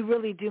 You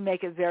really do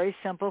make it very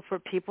simple for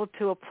people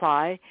to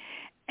apply.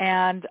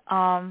 And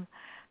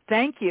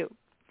thank you.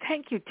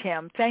 Thank you,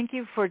 Tim. Thank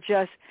you for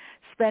just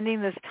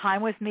spending this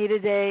time with me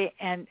today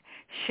and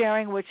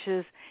sharing, which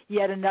is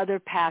yet another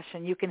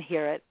passion. You can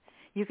hear it.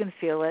 You can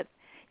feel it.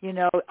 You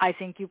know, I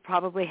think you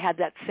probably had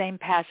that same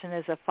passion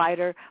as a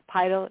fighter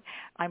pilot.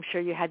 I'm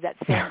sure you had that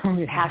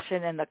same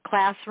passion in the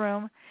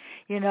classroom,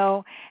 you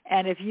know.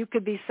 And if you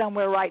could be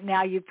somewhere right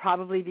now, you'd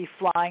probably be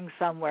flying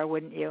somewhere,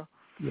 wouldn't you?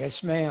 Yes,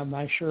 ma'am.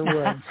 I sure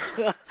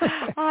would.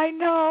 I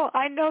know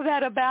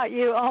that about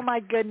you. Oh, my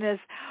goodness.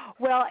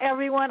 Well,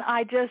 everyone,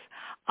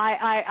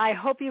 I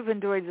hope you've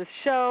enjoyed the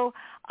show.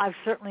 I've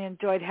certainly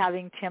enjoyed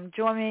having Tim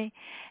join me.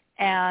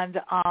 And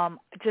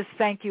just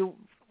thank you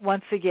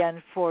once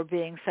again for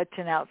being such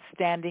an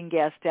outstanding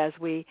guest as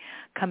we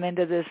come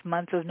into this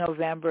month of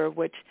November,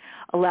 which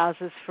allows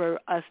us for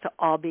us to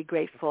all be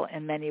grateful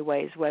in many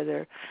ways,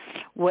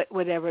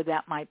 whatever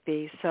that might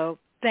be. So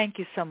thank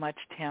you so much,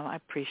 Tim. I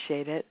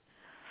appreciate it.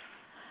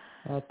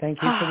 Well,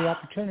 thank you for the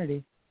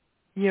opportunity.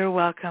 You're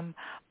welcome.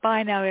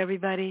 Bye now,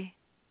 everybody.